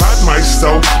 Sometimes I'm not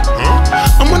myself.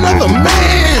 I'm another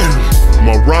man. I'm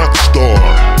a rock star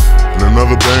in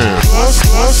another band.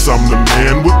 Plus I'm the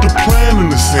man with the plan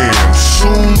in his hand.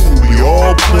 Soon we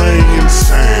all playing in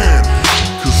sand.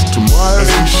 Cause to my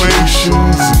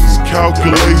estimations and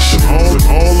calculations, and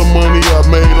all the money I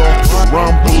made off the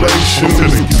rompulations.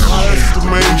 My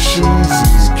estimations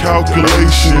and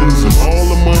calculations, and all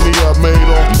the money I made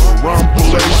off the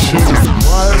rompulations.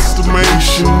 My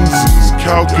estimations and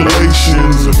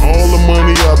calculations, and all the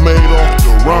money I made off the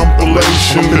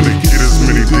rompulations. I'm gonna get as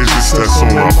many digits that's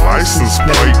on my license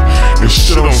plate and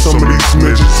shit on some of these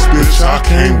midgets, bitch, I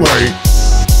can't wait.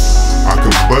 I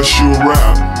can bust you a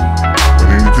rap, but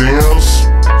anything else,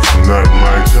 it's not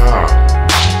my job.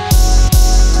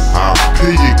 I'll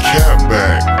pay your cap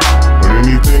back, but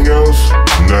anything else,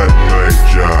 not my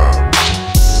job.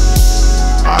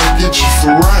 I'll get you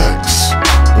for racks,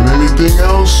 but anything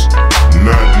else,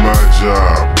 not my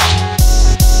job.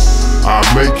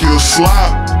 I'll make you a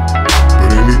slop,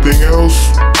 but anything else,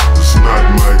 it's not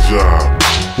my job.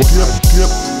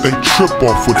 Dip, they trip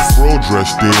off with fro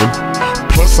dressed in.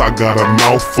 Plus I got a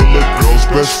mouth full of girls'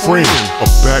 best friend. A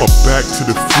back to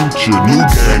the future, new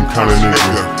game kinda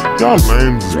nigga. Y'all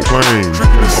lames is plain,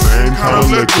 the same kinda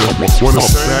liquor. When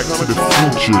it's back to the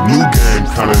future, new game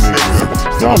kinda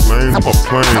nigga. Y'all lames are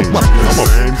plain, the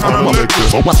same kinda liquor.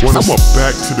 When it's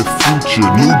back to the future,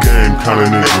 new game kinda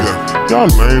nigga.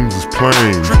 Y'all lames is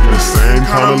plain, the same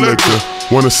kinda liquor.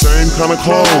 Want the same kind of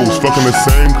clothes, fucking the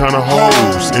same kind of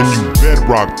hoes, and you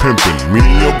bedrock pimping,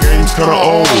 meaning your game's kinda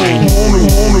old. You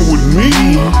want it with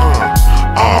me?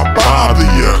 I'll bother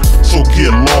ya, so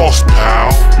get lost,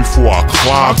 pal. Before I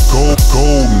clock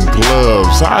golden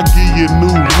gloves, I give you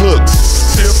new looks.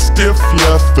 Stiff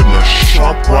left and a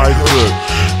sharp right hook.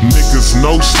 Niggas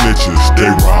no snitches, they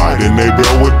ride and they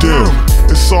bail with them.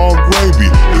 It's all gravy,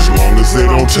 as long as they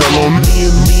don't tell on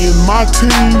me and my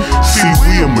team. See,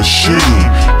 we a machine.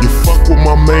 You fuck with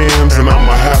my mans and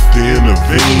I'ma have to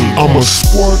intervene. I'm a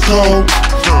sport coat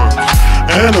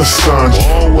and a son,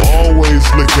 always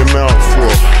looking out for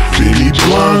Benny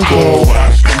Blanco.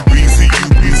 You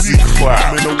busy, clap.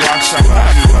 I'm in the watch,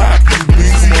 you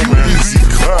busy,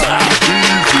 clap.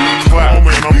 Clap,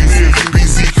 man, I'm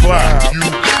busy, clap. You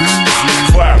busy,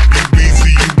 clap. You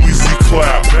busy,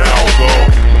 clap. Now go.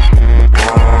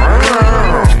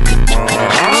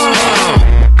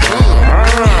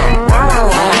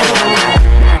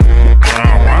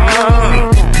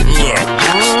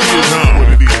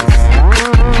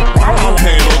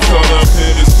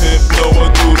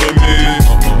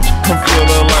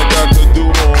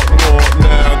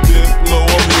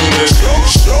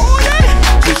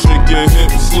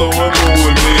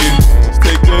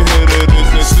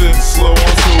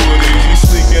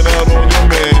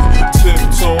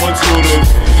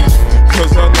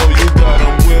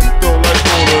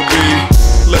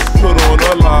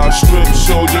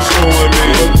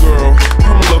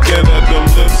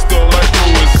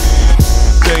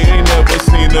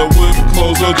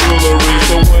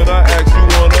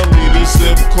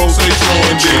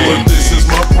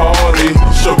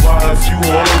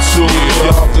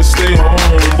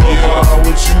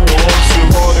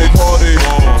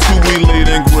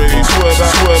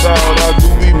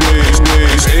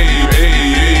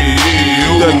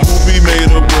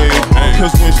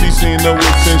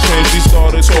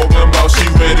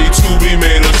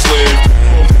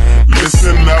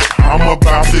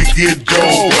 Get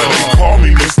dope, but they call me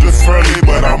Mr. Friendly,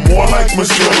 but I'm more like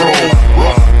Mr.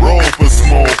 Roll for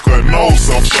smoker, know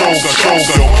some show,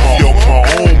 yo, my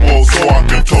own bowl so I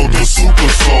can tote the super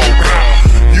soul.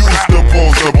 Used to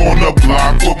post up on the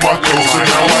block with my toes, and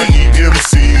now I eat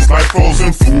MCs like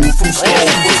frozen food from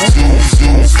stoves.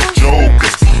 Dudes,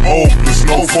 jokers, hopeless,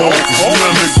 no focus.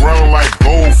 Underground like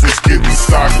gophers, getting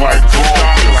stock like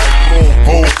brokers.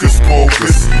 Hocus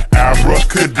pocus,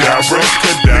 abracadabra.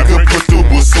 Nigga put the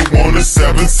whistle on the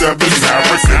 7-7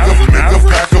 Maverick. Nigga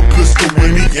pack a pistol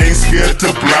when he ain't scared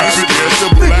to blast it.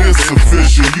 Nigga, it's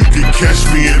official, you can catch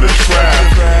me in a trap.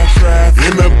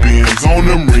 In the bins, on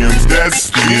them rims, that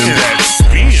spin.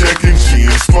 Checking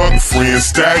chins, fuck friends,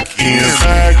 stack ends.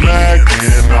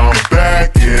 And I'm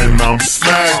back and I'm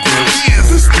smacking.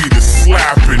 This beat is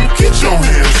slapping, get your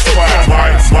hands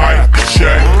slapped. Mic,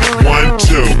 check, 1,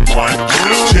 2, 1,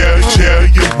 2. Tell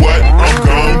you what I'm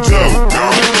gon' do.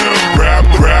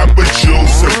 Grab a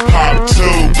juice and pop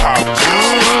two.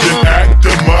 Then act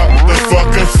the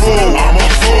motherfucking fool. I'm a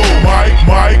fool.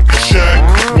 Mic, check,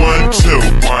 1, 2,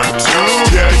 1,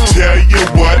 2. Tell you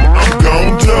what I'm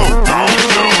gon' do.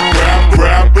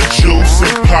 Grab a juice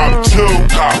and pop two.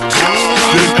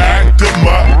 Then act the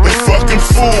motherfucking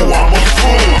fool. I'm a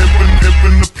fool.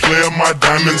 Hippin' the player, my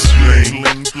diamonds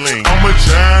bling. I'm a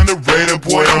giant, a raider,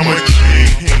 boy, I'm a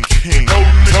king.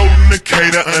 Holding the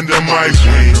cater under my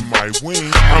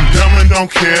wing. I'm dumb and don't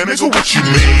care, nigga, what you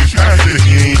mean? Pass the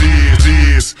heen,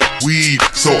 this weed,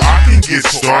 so I can get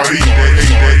started.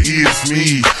 That is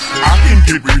me. I can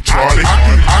get retarded.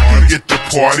 I can get the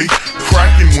party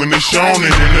cracking when it's on,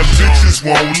 and the bitches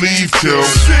won't leave till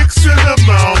 6 in the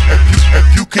morning. If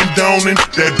you condone it,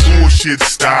 that bullshit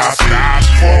stop it.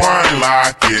 Before I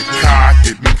unlock it, cock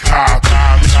it and cop it.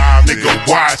 Nigga,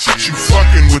 watch it, you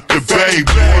fucking with the babe,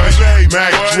 boy.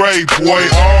 Mac Dre, boy,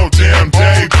 all damn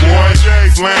day, boy.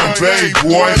 Flambe,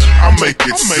 boy, I make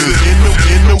it sizzle.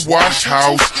 In the wash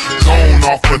house, gone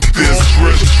off of this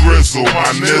drizzle,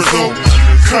 my nizzle.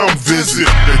 Come visit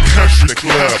the country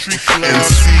club and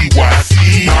see what's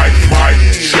Mic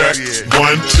check,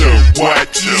 1, 2, what?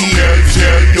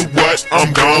 Tell you what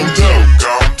I'm gon' do.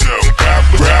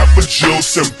 Grab a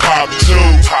juice and pop two.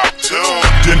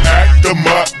 Then act the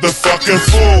motherfucking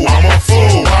fool. I'm a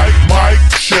fool. Mic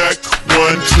check.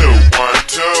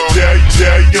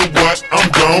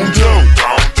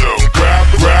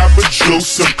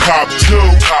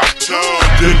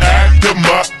 then act a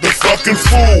motherfucking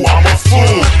fool. I'm a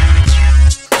fool.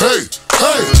 Hey,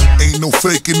 hey, ain't no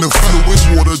faking the fluid.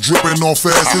 Water dripping off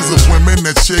asses of women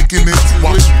that's shaking it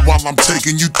while I'm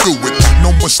taking you through it.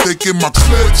 No mistaking my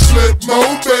slip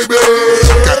mode, baby.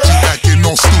 Got you acting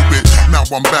all stupid. Now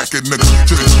I'm back in the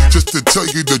just to tell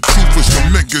you the truth. Is some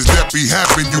niggas that be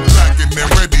having you black and they're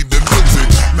ready to lose it.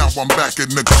 Now I'm back in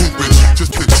the Cupid.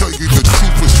 Just to tell you the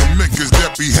truth. Is some niggas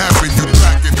that be having you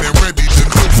black and they're ready to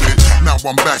lose it. Now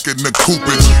I'm back in the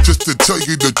Cupid. Just to tell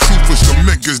you the truth. Is some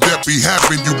niggas that be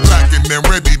having you black and they're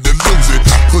ready to lose it.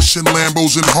 Pushing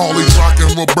Lambos and Harleys,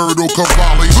 rocking Roberto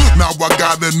Cavalli. Now I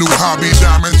got a new hobby,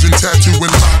 diamonds and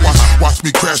tattooing. Watch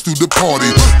me crash through the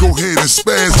party. Go ahead and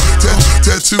spaz.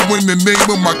 Tattooing the name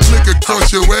of my clique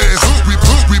across your ass.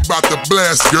 We bout to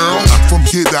blast, girl. From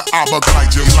here to Abba,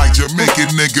 like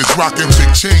Jamaican niggas rocking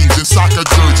big chains and soccer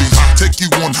jerseys. Take you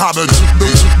on how to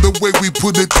the way we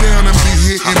put it down and be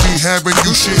hitting, be having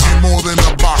you shitting more than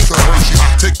a box of Hershey.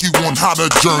 Take you on how to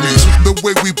journey. The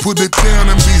way we put it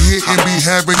down and be hitting, be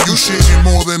having you shitting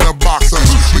more than a box of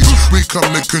Hershey. We come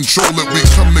to control it, we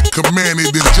come to command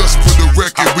it, and just for the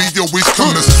record, we always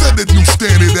come to set a new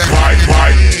standard.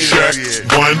 Mic check,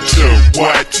 1, 2,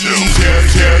 what?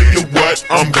 Tell you what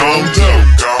I'm gon' do.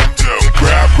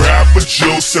 Grab a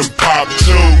juice and pop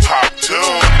two.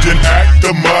 Then act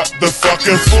the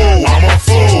motherfucking fool. I'm a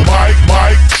fool.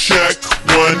 Mic check,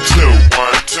 1, 2.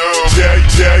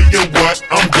 Tell you what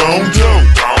I'm gon' do.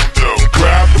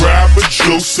 Grab a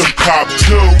juice and pop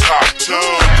two.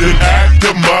 Then act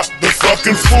the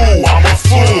motherfucking fool. I'm a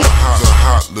fool. The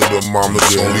hot little mama,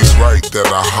 it's only right that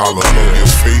I holler. Love your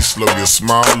face, love your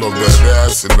smile, love that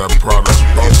ass and that product.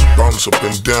 Bounce up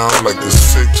and down like the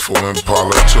 6 for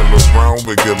Impala. Turn around,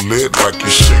 we get lit like you're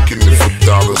shaking it for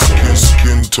dollars.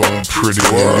 Skin tone pretty,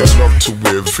 and you love to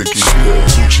wear Vicky.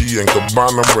 Gucci and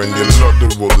Cabana, and you love to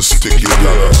roll the sticky.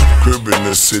 Got a crib in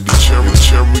the city, cherry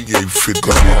 850.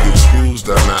 We can cruise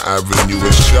down the avenue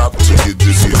and shop to get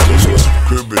dizzy.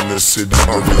 Crib in the city,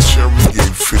 with a cherry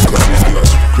 850.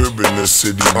 Crib in the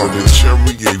city, with a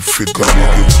cherry 850. We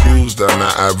can cruise down the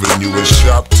avenue and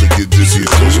shop to get dizzy.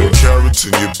 Throw some carrots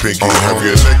in your pinky, have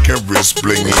your neck and wrist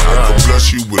blingy. I can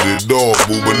bless you with it all,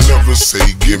 boo, but never say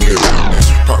give me.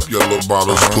 Pop yellow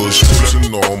bottles, push whips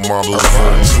and all models.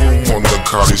 Vroom on the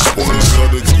Cardi sporting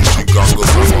studded Gucci goggles.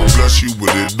 I can bless you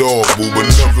with it all, boo, but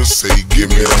never say give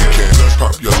me. You can't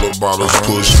pop yellow bottles,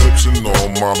 push whips and all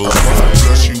models.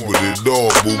 Bless you with it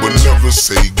all, boo, but never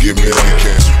say give me. You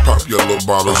can't pop yellow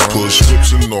bottles, push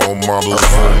whips and all models.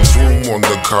 Vroom on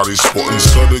the Cardi sporting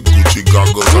studded Gucci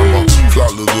goggles. I'm a fly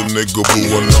little nigga,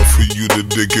 boo, enough for you to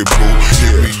dig it, boo.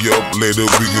 Hit me up later,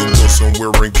 we can go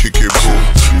somewhere and kick it, boo.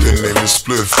 The name is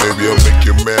Spliff, baby, I'll make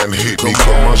your man hit me.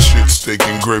 Got my shit steak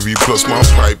and gravy, plus my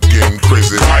pipe getting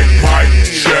crazy. Mic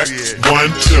check, 1,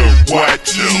 2, what?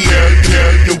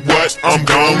 Tell you what I'm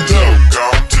gon' do.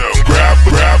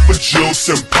 Grab a juice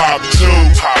and pop two.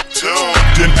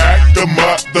 Then act the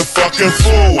motherfucking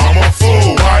fool. I'm a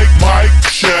fool. Mic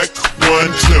check,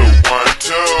 1, 2.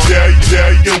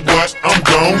 Tell you what I'm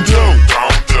gon' do.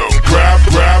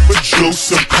 Grab a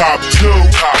juice and pop two.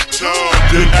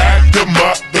 Then act the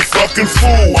motherfucking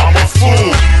fool. I'm a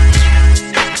fool.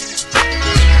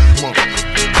 Come on.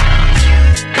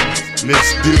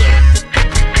 Let's do it.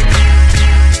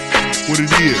 What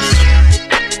it is.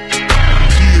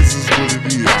 This is what it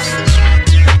is.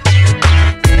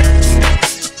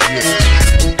 Yeah.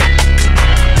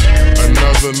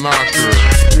 Another knocker.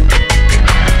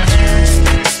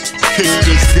 Kick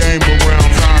this game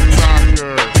around,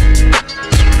 knocker.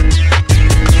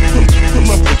 Pull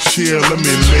up a chair, let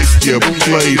me make you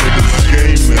play to this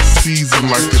game that's seasoned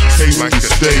like a tasty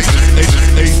steak. It's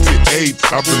 8 to 8,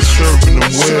 I've been serving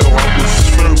them well. I was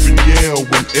serving Yale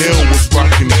when L was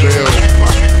rocking Bell.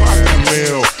 Rocking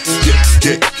Mel,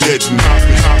 getting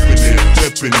hopping it,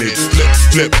 flipping it,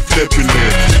 flipping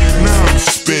it. Now I'm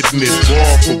spitting it,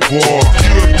 bar for bar.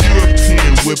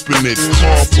 European whipping it,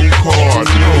 car for car.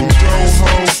 No,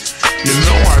 ho, you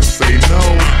know I say no.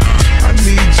 I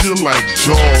need you like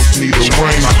Jaws need a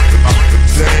ring.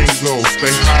 Dango,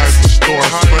 stay high as the star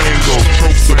spangle.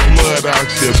 Choke the blood out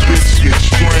your bitch, get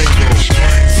strangled.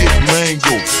 Get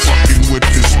mango, fucking with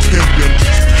this pimpin'.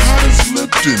 Hot as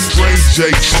Lipton, Dre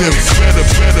J Temps. Better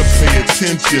pay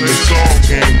attention, it's all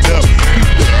ganged up. Keep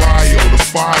the bio, the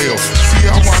file. See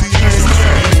how I came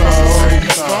back?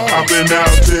 I've been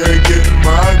out there getting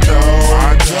my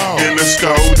dough. In the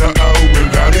Skoda O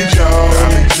and Valley Joe.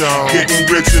 Getting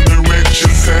rich in the rich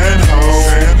and sand hoes.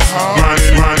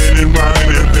 Grinding and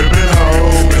pimpin'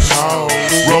 hoes.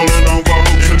 Rolling on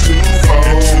boats and 2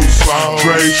 foes.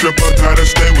 Dre Trade tripper, gotta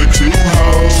stay with 2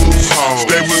 hoes.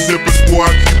 Stay with zippers, boy,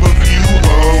 I keep a few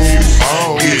hoes.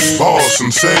 Get boss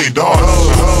and say dollars.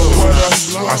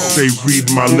 I say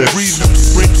read my lips.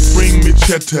 Bring me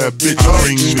cheddar, bitch,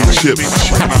 bring me chips.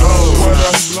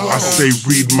 I say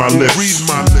read my lips.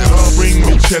 Bring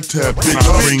me cheddar, bitch,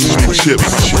 bring me chips.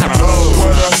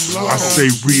 I say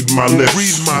read my lips.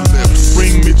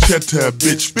 Bring me cheddar,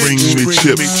 bitch, bring me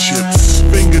chips.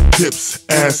 Fingertips,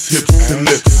 ass, hips, and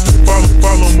lips.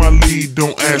 Follow my lead,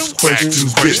 don't ask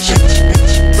questions, bitch.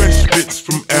 Fresh bits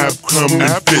from Ab, come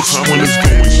and bitch when it's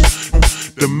going.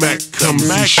 The Mac comes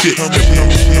and shit.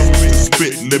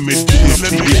 Spit, let me do it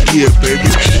to your ear, baby.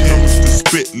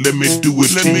 Spit, let me do it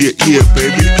to your ear,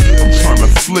 baby. I'm tryna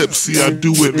flip, see I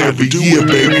do it every year,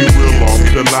 baby. Real off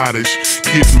the lottish,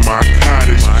 getting my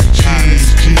cottage.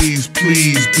 G's,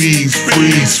 please, bees,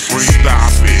 freeze,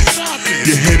 stop it.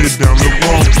 You're headed down the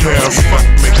wrong path. Fuck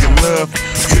making love,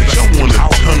 bitch, I want a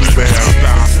tongue bath.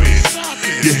 Stop it.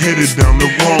 You're headed down the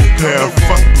wrong path.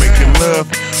 Fuck making love,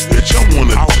 bitch, I want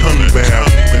a tongue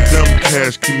bath. And dumb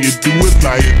cash, can you do it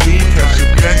like me? Cash a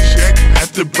black check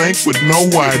at the bank with no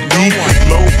ID.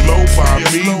 Low by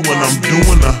me when I'm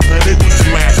doing 100.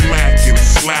 Smack and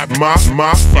slap my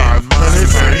 500.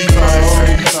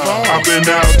 I've been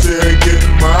out there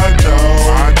getting my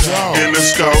dough. In the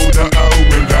Skoda O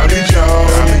and Dolly Joe.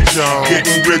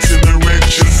 Getting rich in the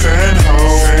rich and San Ho.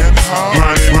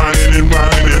 Grinding and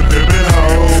pimping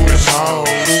hoes.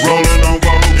 Rolling on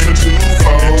Vogue to 2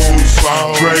 foes.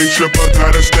 Trade tripper,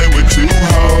 gotta stay with 2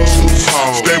 hoes.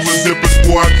 Stay with zippers,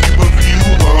 boy, I keep a few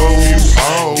hoes.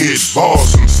 Get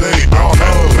boss and say no.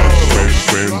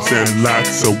 Friends and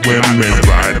lots of women.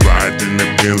 Ride in the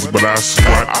Benz, but I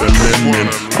squat the lemon.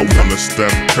 I wanna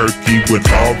stuff turkey with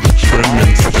all the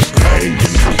trimmings. Play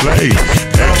and play,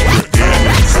 extra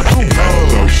innings.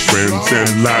 Friends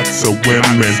and lots of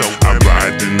women. I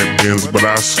ride in the Benz, but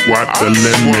I squat the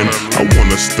lemon. I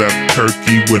wanna stuff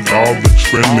turkey with all the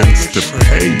trimmings. To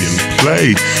pay and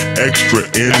play, extra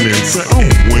innings. I'm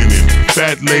winning.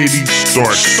 Fat lady,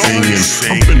 start singing.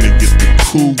 I'm finna get the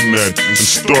cool nut and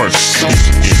start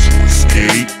singing.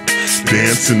 Skate,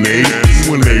 dancing 80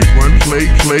 when they run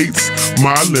plates.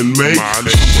 Marlin make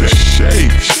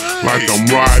shake like I'm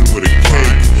riding with a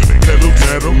cake. Pedal,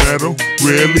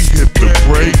 rarely hit the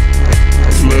brake.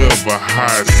 Love a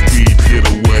high speed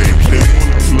getaway. They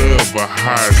wanna love a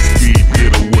high speed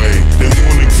getaway. They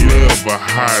wanna love a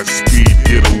high speed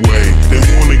getaway. They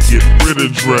wanna get rid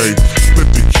of Dre, put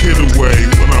the kid away.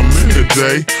 When I'm in the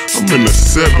day, I'm in the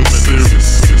 7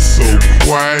 Series. It's so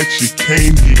quiet you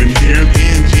can't even hear the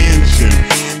engine.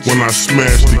 When I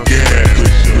smash the gas,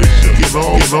 get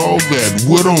all that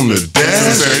wood on the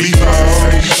dash.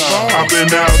 I've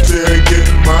been out there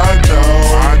getting my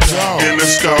dough. In the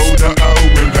Skoda O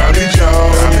and Dolly Joe.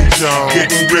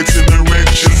 Getting rich in the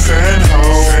rich and San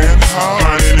Ho.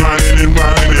 Grinding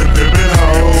and pimping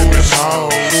hoes.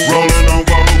 Rolling on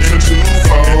Vogue to 2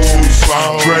 foes.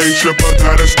 Trade tripper,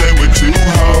 gotta stay with 2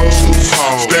 hoes.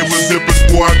 Stay with zippers,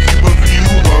 boy, I keep a few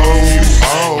hoes.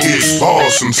 Get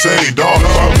boss and say dog.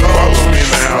 Follow me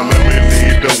now, let me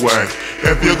lead the way.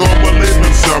 If you're gonna believe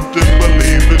in something,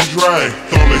 believe in Dre.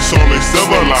 It's only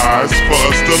civilized for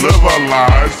us to live our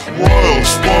lives. Royal,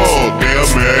 spoiled, the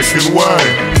American way.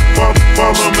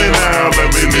 Follow me now, let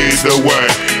me lead the way.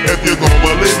 If you're gonna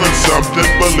believe in something,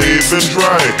 believe in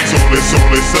Dre. It's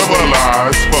only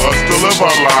civilized for us to live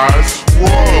our lives.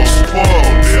 Royal,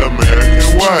 spoiled, the American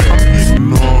way. I'm getting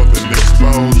northern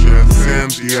exposure, San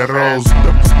Diego's,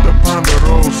 the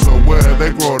Ponderosa, where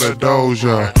they grow the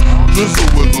doja. Drizzle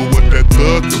wiggle with that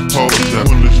thug composure.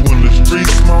 When the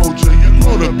streets moja, you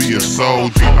know to be a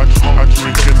soldier. I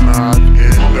drink a nod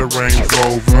in the Range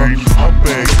Rover. I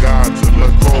beg God to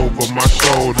look over my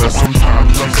shoulder.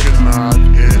 Sometimes I get nod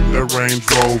in the Range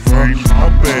Rover. I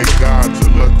beg God to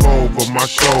look over my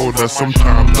shoulder.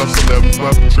 Sometimes I slip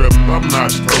up, trip. I'm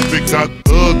not perfect. Got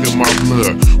thug in my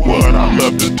blood. What I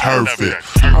love to turf it.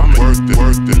 I'm worth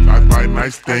it. I buy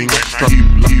nice things.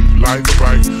 Keep life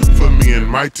right for me and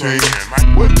my team.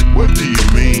 What do you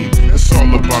mean? It's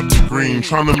all about the green,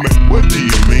 tryna make. What do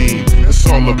you mean? It's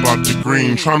all about the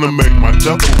green, tryna make my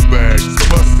duffel bags.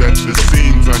 Bust at the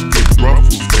seams, I get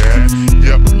ruffles, dad.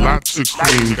 Yep, lots of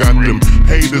cream, got them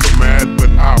haters mad, but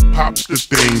I'll pop the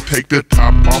thing, take the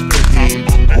top off the heat,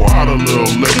 pour out a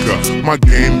little liquor. My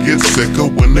game gets sicker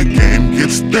when the game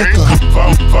gets thicker.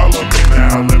 Follow me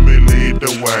now, let me lead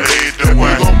the way. If you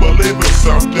gon' believe in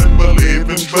something, believe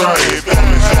in Dre.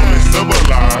 Only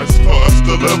civilized for us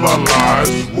to live our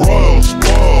lives. Royal,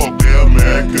 spoiled, the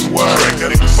American way.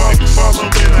 Follow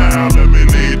me now, let me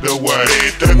lead the way.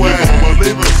 If you gon'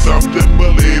 believe in something,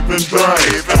 believe in Dre.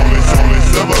 Only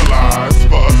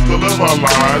our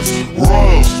lives.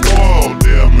 Royal, spoiled,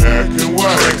 the American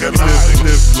way.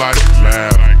 Live life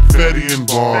loud, Fetty and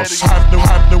boss. Hot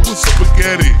with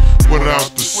spaghetti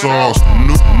without the sauce.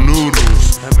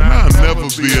 Noodles, and I'll never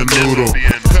be a noodle.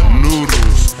 Cut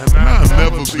noodles, and I'll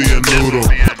never be a noodle.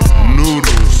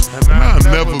 Noodles, and I'll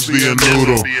never be a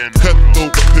noodle.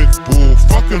 Cutthroat pit bull,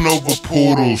 fucking over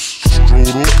poodles.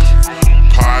 Strudel,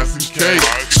 pies and cake.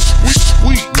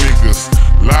 Sweet niggas,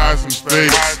 lies and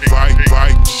fakes.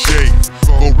 Bite, shake.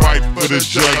 Go right for the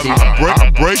juggler.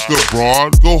 Break her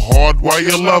broad, go hard while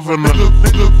you're loving her.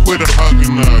 Nigga quit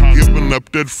hugging her, giving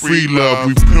up that free love.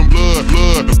 We pimp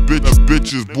blood,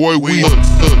 bitches, boy, we keep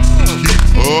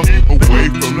her away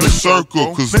from the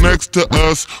circle. Cause next to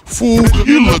us, fool,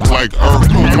 you look like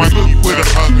Urkel. Michael quit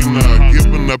hugging her,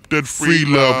 giving up that free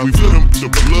love. We pimp the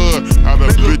blood out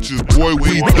of bitches, boy,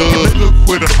 we thug. Nigga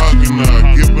quit hugging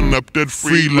her, giving up that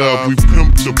free love. We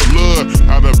pimp the blood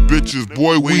out of bitches,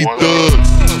 boy, we thugs.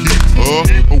 Keep her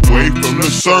away from the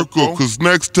circle. Cause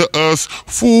next to us,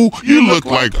 fool, you look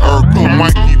like Urkel.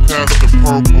 Mikey past the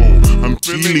purple. I'm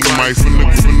feeling my finna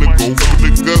go for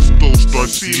the gusto. Start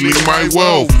sealing my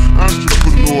wealth.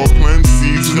 Entrepreneur, plant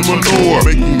seeds in manure.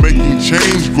 Making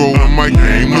change grow when my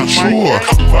game mature.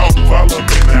 Follow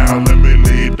me now, let me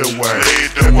lead the way.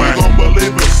 If we gon'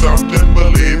 believe in something,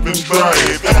 believe in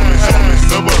trade. Only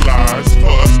civilized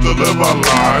for us to live our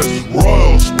lives.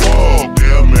 Royal, spoiled, the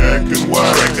American way.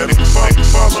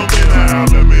 Follow me now,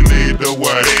 let me lead the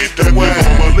way. If we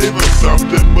gon' believe in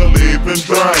something, believe in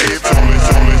trade. Only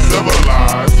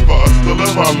civilized for us to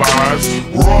live our lives.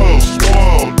 Royal,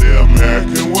 spoiled, the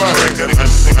American way.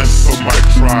 And for my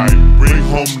tribe, bring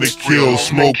home the kill.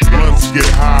 Smoke blunts, get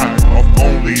high off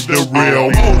only the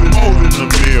real. Holding the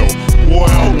meal. Boy,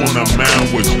 I want a man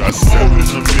with a 7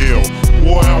 meal.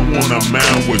 Boy, I want a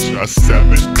man with a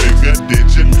 7-figure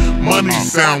digit money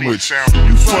sandwich.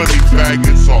 You funny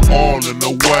faggots are all in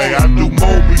the way. I do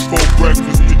more before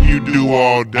breakfast than you do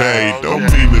all day. Don't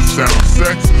mean to sound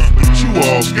sexist, but you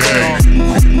all gay.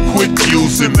 Quit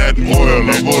using that oil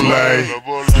of Olay.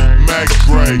 Mac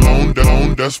Dre,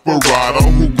 lone desperado,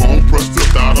 who gon' press the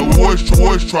dollar.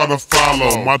 Boys try to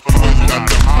follow. My toys got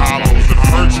them hollows. It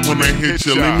hurts when they hit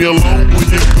you. Leave me alone when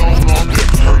you're going off that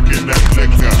perk in that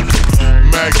liquor.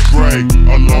 Mac Dre,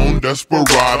 a lone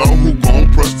desperado, who gon'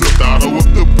 press the dollar if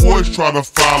the boys try to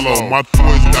follow. My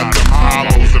toys got them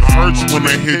hollows. It hurts when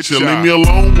they hit you. Leave me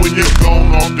alone when you're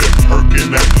going off that perk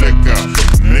in that liquor.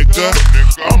 Nigga,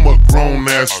 I'm a grown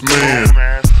ass man,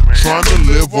 trying to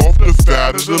live off the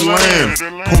fat of the land.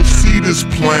 Proceed as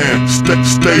planned,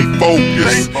 stay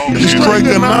focused. It's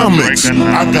Dreganomics,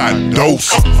 I got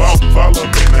dose. Follow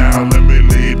me now, let me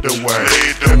lead the way.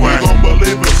 If we gon'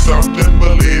 believe in something,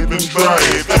 believe in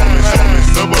trade. Only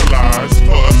civilized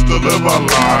for us to live our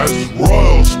lives.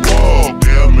 Royal, spoiled,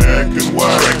 the American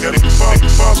way.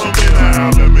 Follow me now,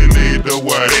 let me lead the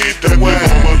way. If we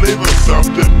gon' believe in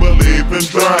something, believe in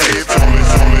trade. Only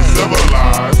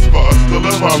civilized for us to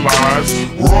live our lives.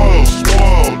 Royal,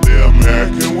 spoiled, the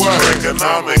American way.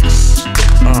 Dreganomics.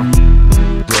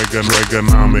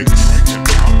 Dreganomics.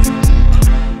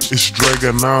 It's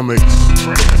Dreganomics.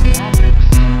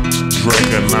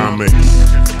 Dreganomics.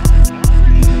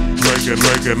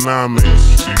 Dreganomics.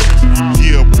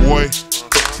 Yeah, boy,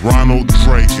 Ronald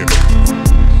Dragan.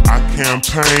 I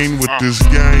campaign with this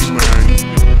game, man.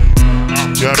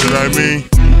 Got it, I mean?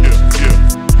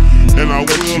 Yeah. And I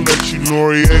will let you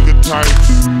Noriega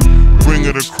types bring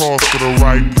it across for the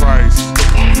right price.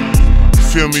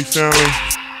 Feel me, family?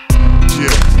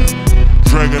 Yeah.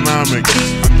 Dreganomics.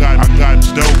 I got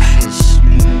doses.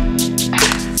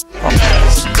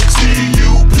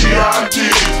 S-T-U-P-I-D.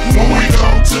 When we go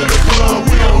to the club,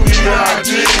 we don't need ID.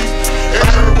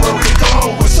 Everywhere we go,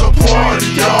 it's a party,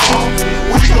 y'all.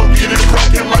 We gon' get it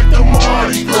crackin' like the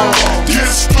Mardi Gras. Get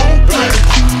stupid,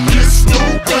 get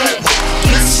stupid,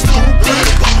 get stupid,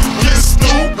 get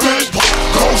stupid.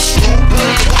 Go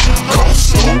stupid, go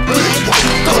stupid,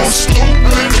 go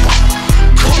stupid.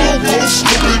 Come on, go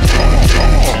stupid,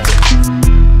 come on.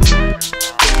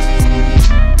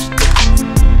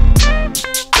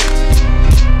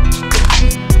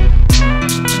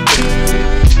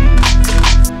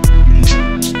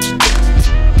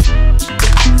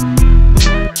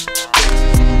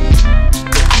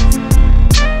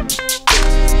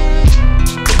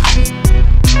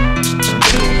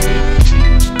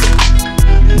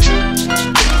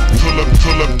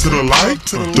 To the light,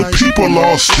 the people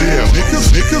all stare.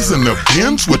 Niggas in the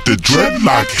bins with the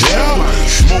dreadlock hair.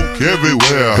 Smoke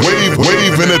everywhere.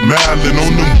 Waving at Malin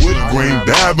on them wood grain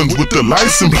dabbins with the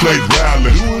license plate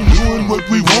rattling. what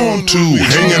we want to.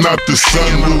 Hanging out the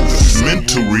sunroof,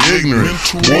 mentally ignorant.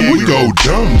 Boy, we go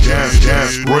dumb,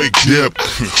 gas, break, dip.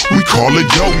 We call it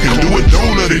joking, do a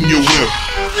donut in your whip.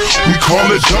 We call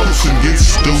it dose and get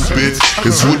stupid.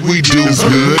 It's what we do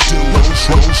good.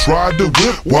 Don't ride the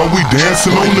whip while we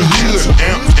dancing on the hood.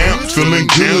 Amp,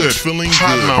 feeling good.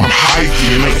 I'm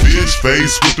hiking in a bitch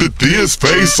face with the this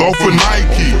face off of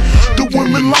Nike. The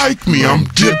women like me, I'm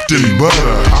dipped in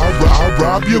butter. I'll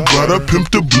rob your butter,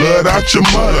 pimp the blood out your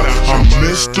mother. I'm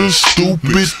Mr.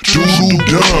 Stupid, doodle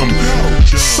dumb.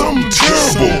 Something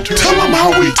terrible, tell them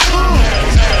how we come.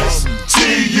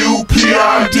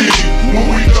 T-U-P-I-D. When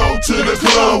we go to the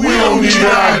club, we don't need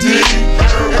ID.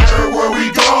 Everywhere we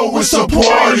go, it's a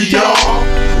party, y'all.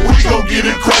 We gon' get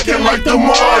it crackin' like the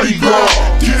Mardi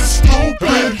Gras. Get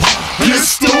stupid, get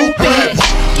stupid,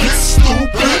 get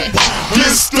stupid,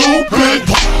 get stupid.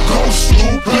 Go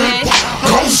stupid,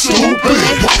 go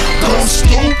stupid, go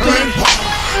stupid.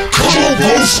 Come on,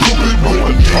 go stupid,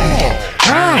 boy.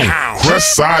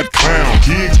 Crest side clown,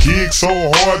 gig so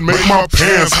hard, make my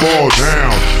pants fall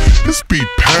down. This beat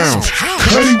pounds.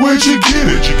 Cuddy, where'd you get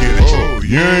it? Oh,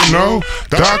 you ain't know?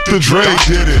 Dr. Dre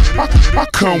did it. I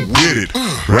come with it.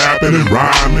 Rapping and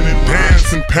rhyming and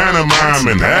dancing,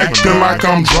 pantomiming, acting like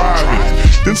I'm driving.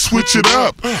 Then switch it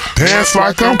up, dance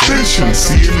like I'm fishing.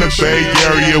 See, in the Bay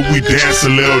Area, we dance a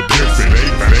little different.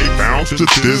 They bounce to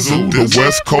thizzle, the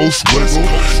West Coast whistle.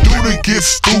 Dude, it get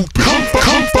stupid.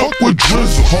 Come fuck with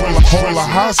Drizzle. Call a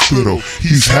hospital.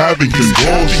 He's having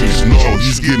convulsions. No,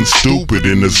 he's getting stupid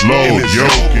in his load.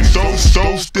 Yoking.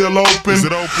 Stove still open.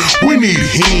 We need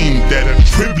him, that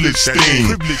privilege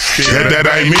thing. That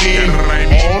I mean,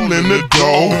 all in the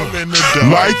dough.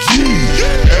 Like ye.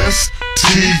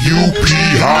 S-T-U-P-I-D.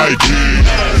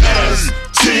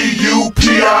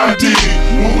 T-U-P-I-D.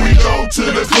 When we go to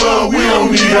the club, we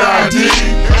don't need ID.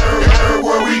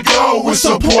 Everywhere we go, it's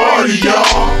a party,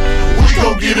 y'all. We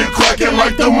gon' get it crackin'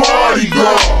 like the Mardi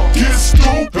Gras. Get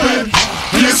stupid,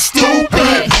 get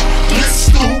stupid, get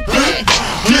stupid,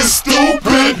 get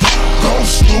stupid. Go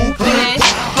stupid,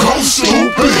 go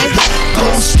stupid,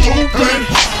 go stupid.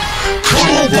 Come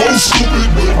on, go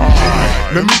stupid.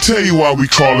 Let me tell you why we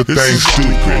call the thing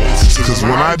stupid. Cause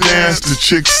when I dance, the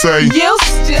chicks say, you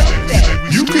still dance.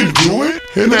 You can do it,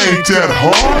 it ain't that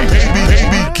hard.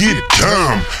 Baby, get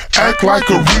dumb, act like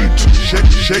a retard.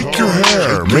 Shake your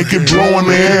hair, make it blow in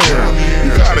the air.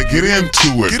 You gotta get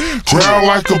into it, growl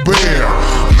like a bear.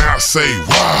 Now say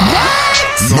why?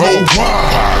 No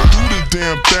why? Do the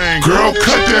damn thing, girl,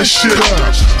 cut that shit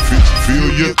up.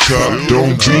 Fill your cup,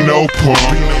 don't be no punk.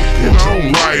 It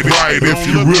don't right if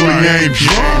you really ain't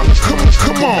drunk.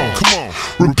 Come on.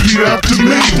 Repeat after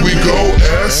me. We go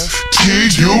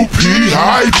S-T-U-P-I-D.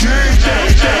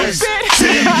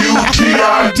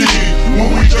 T-U-P-I-D. When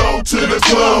we go to the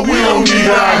club, we don't need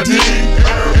ID.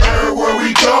 Everywhere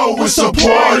we go, it's a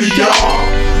party, y'all.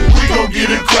 We gon' get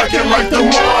it crackin' like the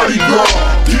Mardi Gras.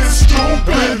 Get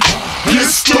stupid, get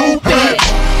stupid,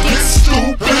 get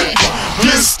stupid,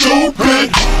 get stupid.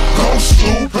 Go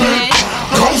stupid,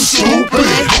 go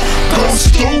stupid, go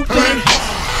stupid.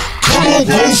 Come on,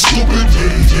 go stupid,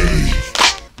 baby.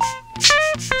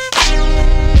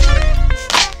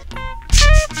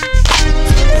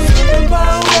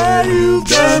 About what you've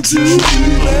done to me,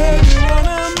 baby,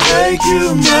 wanna make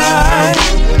you mine.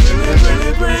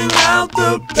 Really bring out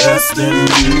the best in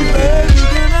you, baby,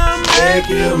 gonna make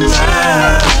you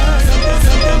mine.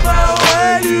 Something about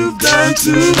what you've done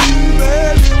to me,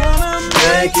 baby, wanna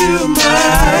make you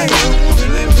mine.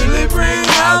 Really bring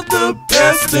out the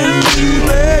best in you,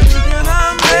 baby,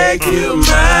 gonna make you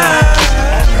mine.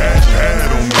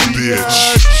 Had on my bitch,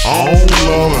 I don't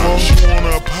love her. She want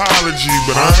an apology,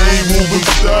 but I ain't moving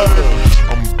style.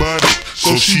 I'm butted,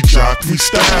 so she jock me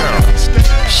style.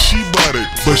 She butted,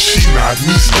 but she not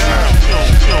me style.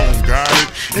 She don't got it,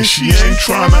 and she ain't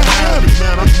tryna have it.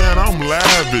 Man, I'm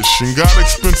lavish and got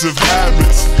expensive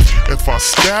habits. If I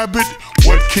stab it,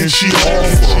 what can she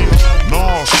offer?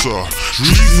 Nah, sir,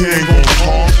 Dreezy ain't gon'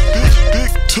 talk.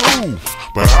 Dick too,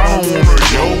 but I don't want her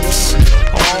yokes.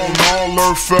 All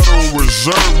her Federal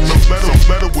Reserve, no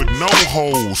better with no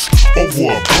hoes.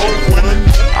 Over a broke one,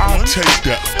 I'll take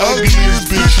the ugliest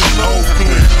bitch in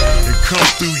Oakland and come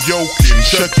through yoking,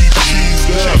 Chuck E. Cheese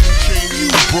up. You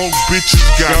broke bitches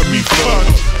got me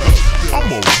fucked.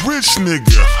 I'm a rich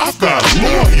nigga, I got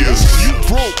lawyers. You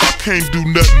broke, I can't do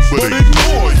nothing but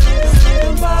ignore you.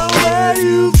 Something about what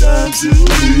you've done to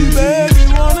me, baby,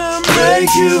 wanna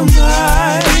make you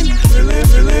mine.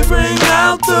 Really bring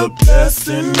out the best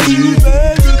in me,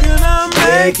 baby, gonna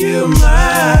make you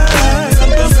mine.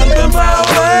 Something Something about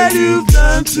what you've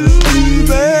done to me,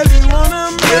 baby.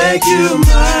 Wanna make you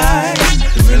mine.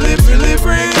 Really, really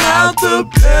bring out the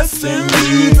best in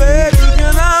me, baby.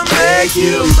 Can I make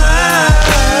you mine?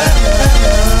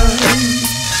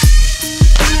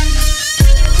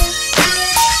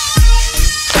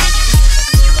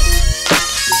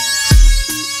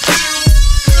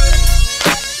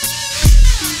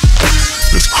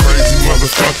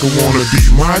 Motherfucker wanna be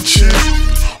my chick,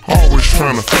 always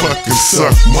tryna fucking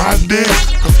suck my dick.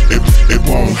 It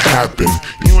won't happen.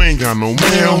 You ain't got no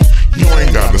mail, you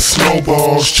ain't got a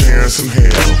snowball's chance in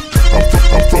hell.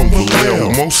 I'm from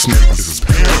Vallejo, most niggas is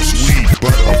pounds weed,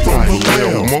 but I'm from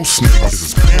Vallejo, most niggas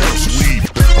is pounds weed.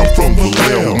 I'm from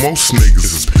Vallejo, most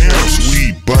niggas is pounds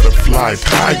weed. Butterfly,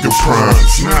 tiger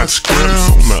prawns, not scrimps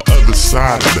on the other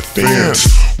side of the fence.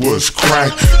 Was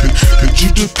crack, could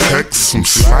you detect some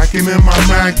slacking in my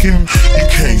mackin'? You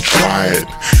can't try it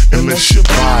unless you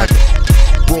buy it.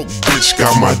 Broke bitch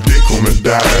got my dick on the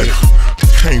diet.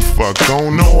 Can't fuck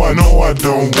on, no I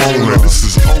don't want her. This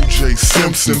is O.J.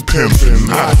 Simpson pimpin',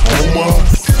 not Homer.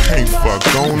 Can't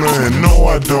fuck on her and no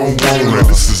I don't want her.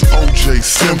 This is O.J.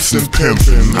 Simpson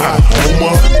pimpin', not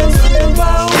Homer. Something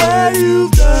about what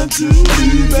you've done to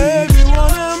me, baby.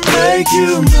 Wanna make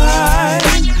you mine.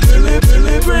 Really,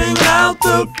 really bring out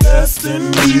the best in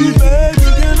me, baby.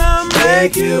 Can I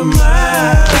make you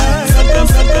mine?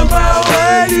 Something about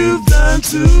what you've done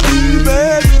to me,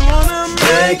 baby. Wanna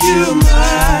make you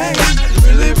mine.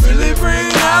 Really, really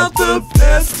bring out the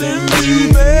best in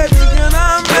me, baby. Can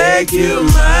I make you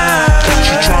mine?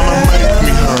 She tryna make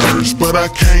me hers, but I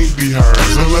can't be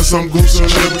hers unless I'm goosing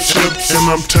chips and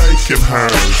I'm taking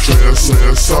hers.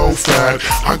 They're so fat,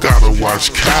 I gotta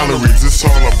watch calories. It's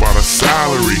all about a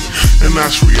salary, and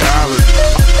that's reality.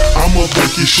 I'm a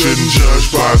book you shouldn't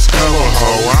judge by its cover,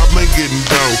 ho. I've been getting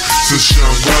dough since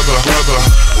young brother.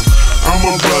 I'm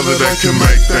a brother that can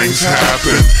make things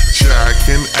happen.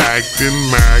 Jacking, acting,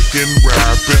 macking,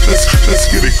 rapping. Let's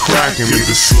get it cracking, leave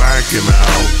it slacking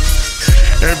out.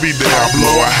 Every day I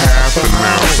blow a half an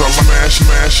ounce. I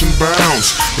smash and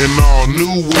bounce in all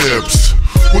new whips.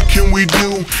 What can we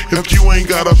do if you ain't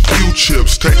got a few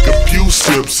chips? Take a few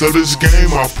sips of this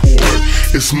game I poured.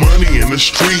 It's money in the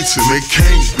streets and it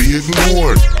can't be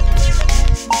ignored.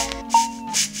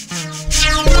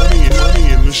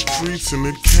 Money in the streets and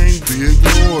it can't be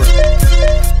ignored.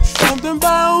 Something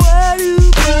about what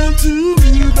you've done to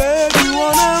me, baby.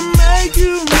 Wanna make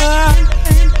you mine.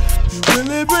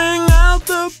 Really bring out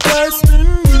the best in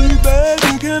me,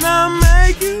 baby. Can I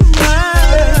make you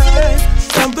mine?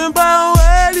 Something about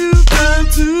what you've done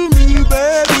to me,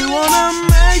 baby. Wanna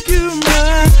make you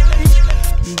mine.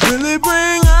 Really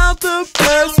bring out the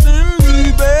best in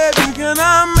me, baby. Can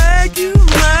I make you mine?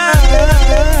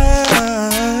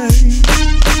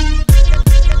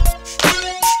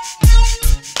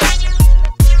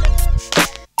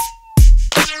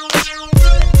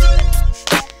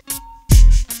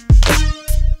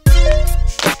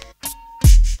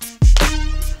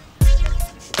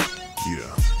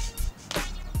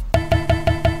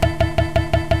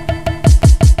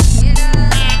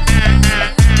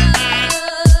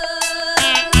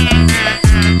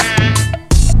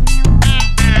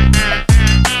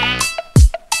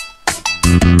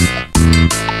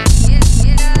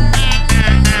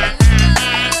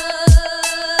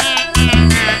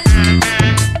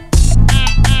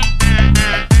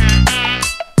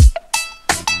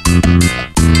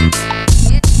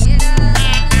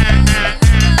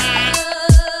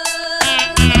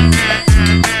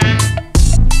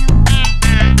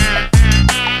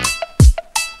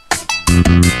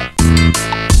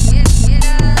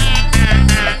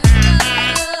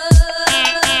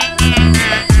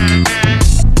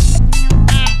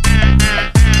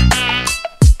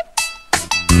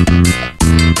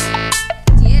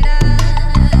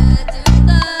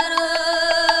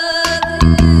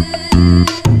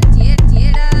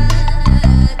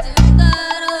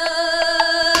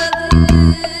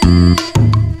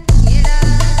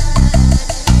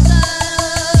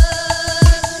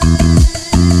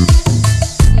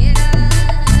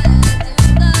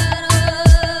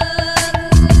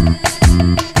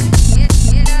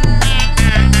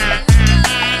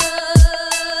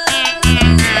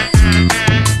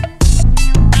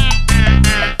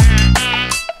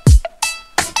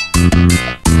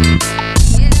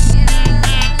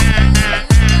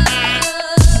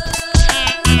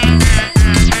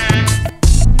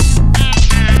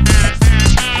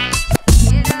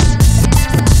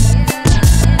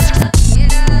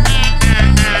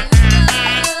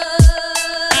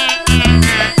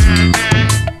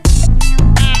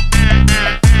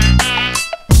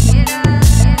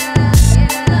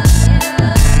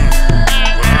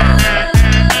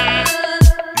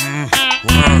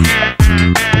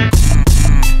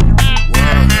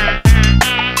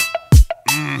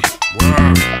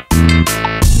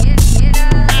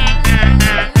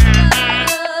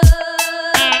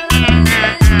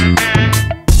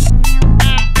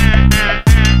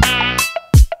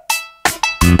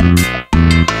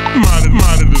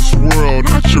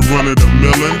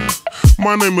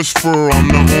 My name is Fur, I'm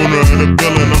the owner of the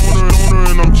building. Owner,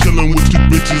 and I'm chillin' with you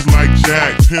bitches like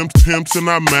Jack. Pimps and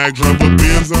I mag, drive a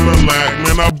Benz and a lack.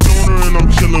 Man, I'm donor and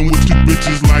I'm chillin' with you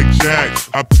bitches like Jack.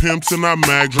 I pimps and I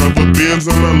mag, drive a Benz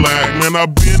and a lack. Man, I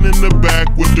been in the back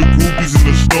with the groupies in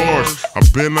the stores. I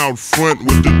been out front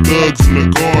with the thugs and the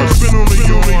guards. Been on the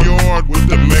yard with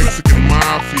the Mexican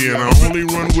mafia, and I only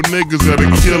run with niggas that'll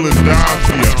kill and die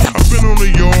for ya. I've been on the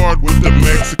yard with the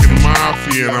Mexican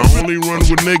mafia, and I only run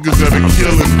with niggas that'll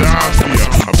kill and die for ya.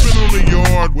 I've been on the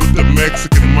yard with the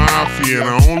Mexican mafia, and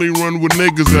I only run with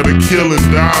niggas that'll kill and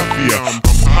die for ya. I'm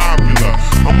popular,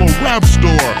 I'm a rap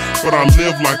star, but I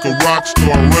live like a rock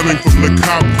star running from the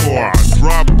cop car. I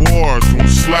drop bars on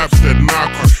slaps that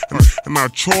knock her, and I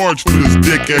charge for this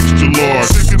dick extra large.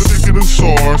 Sicker than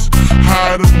SARS,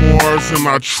 higher than Mars, and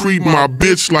I treat my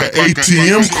bitch like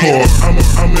ATM cards.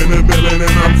 I'm in the building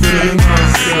and I'm feeling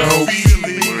myself.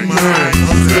 Man,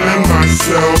 I'm feeling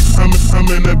myself. I'm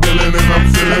in the building and I'm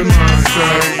feeling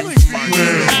myself.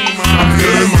 Man, I'm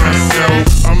feeling myself.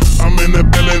 I'm in the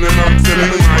building and I'm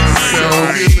feeling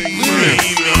myself. Man,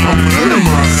 I'm feeling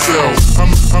myself.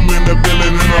 I'm in the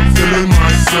building and I'm feeling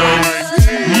myself.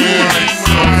 Yeah,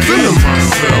 I'm feeling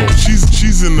myself.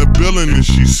 She's in the building and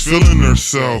she's feeling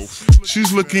herself.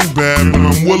 She's looking bad, but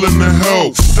I'm willing to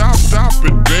help. Stop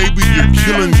it, baby, you're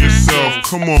killing yourself.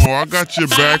 Come on, I got your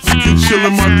back. We can chill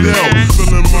in my Dell.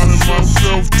 Feeling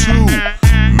myself too.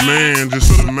 Man,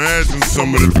 just imagine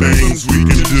some of the things we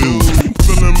can do.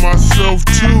 Feeling myself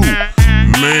too.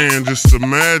 Man, just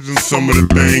imagine some of the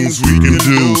things we can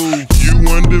do. You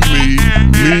under me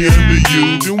under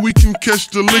you. Then we can catch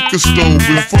the liquor store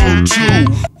before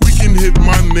 2. We can hit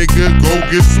my nigga, go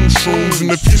get some shrooms. And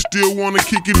if you still wanna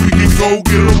kick it, we can go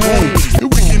get a room. And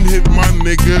we can hit my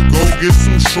nigga, go get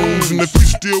some shrooms. And if you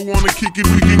still wanna kick it,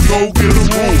 we can go get a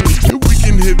room. And we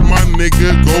can hit my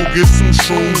nigga, go get some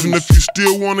shrooms. And if you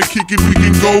still wanna kick it, we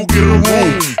can go get a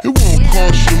room. It won't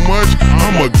cost you much,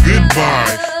 I'm a good buy.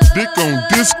 Dick on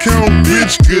discount,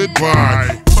 bitch,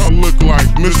 goodbye. I look like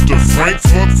Mr. Frank,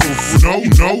 fuck for no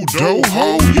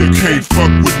ho. You can't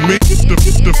fuck with me, get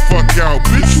the fuck out,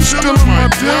 bitch. You still in my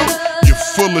deal? You're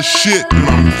full of shit, and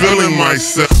I'm feeling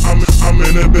myself. I'm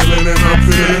in the building and I'm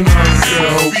feeling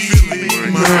myself.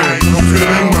 Man, I'm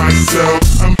feeling myself.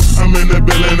 I'm in the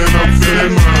building and I'm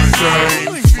feeling myself.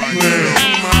 Man,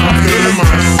 I'm feeling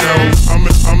myself.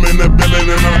 I'm in the building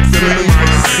and I'm feeling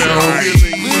myself.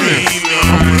 Man,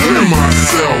 I'm feeling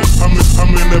myself. I'm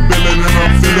in the building and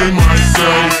I'm feeling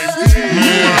myself.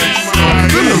 Yeah, I'm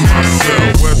feeling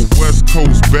myself. West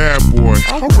Coast bad boy,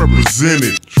 I represent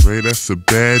it. Trey, that's a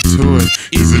bad to it.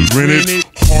 Is it rented?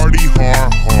 Hardy,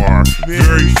 hard.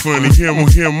 Very funny.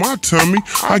 Hear my tummy.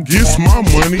 I guess my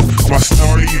money. My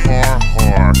starty,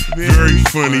 hard. Very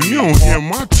funny. You don't hear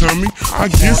my tummy. I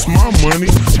guess my money.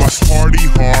 My starty,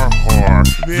 hard.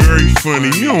 Very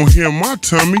funny. You don't hear my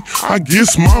tummy. I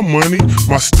guess my money.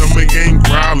 My stomach ain't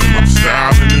growling. I'm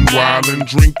styling and wildin',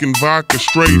 drinking vodka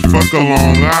straight. Fuck a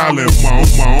Long Island, my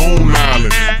own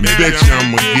island. Betcha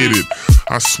I'ma get it.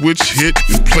 I switch hit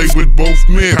and play with both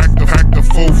men. Pack the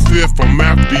 4/5, I'm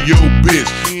after your bitch.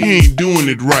 He ain't doing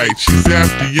it right, she's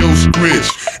after your scritch.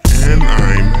 And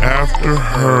I'm after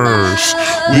hers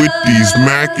with these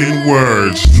mackin'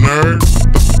 words. Nerd,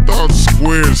 I thought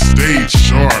square stayed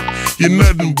sharp. You're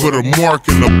nothing but a mark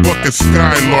in a bucket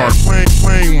skylark.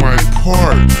 Playing my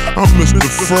part. I'm Mr.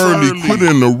 Furley, quit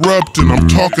interrupting. I'm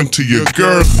talking to your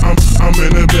girl. I'm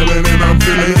in the building and I'm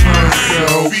feeling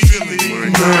myself.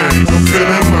 Man, I'm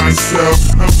feeling myself.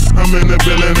 I'm in the building.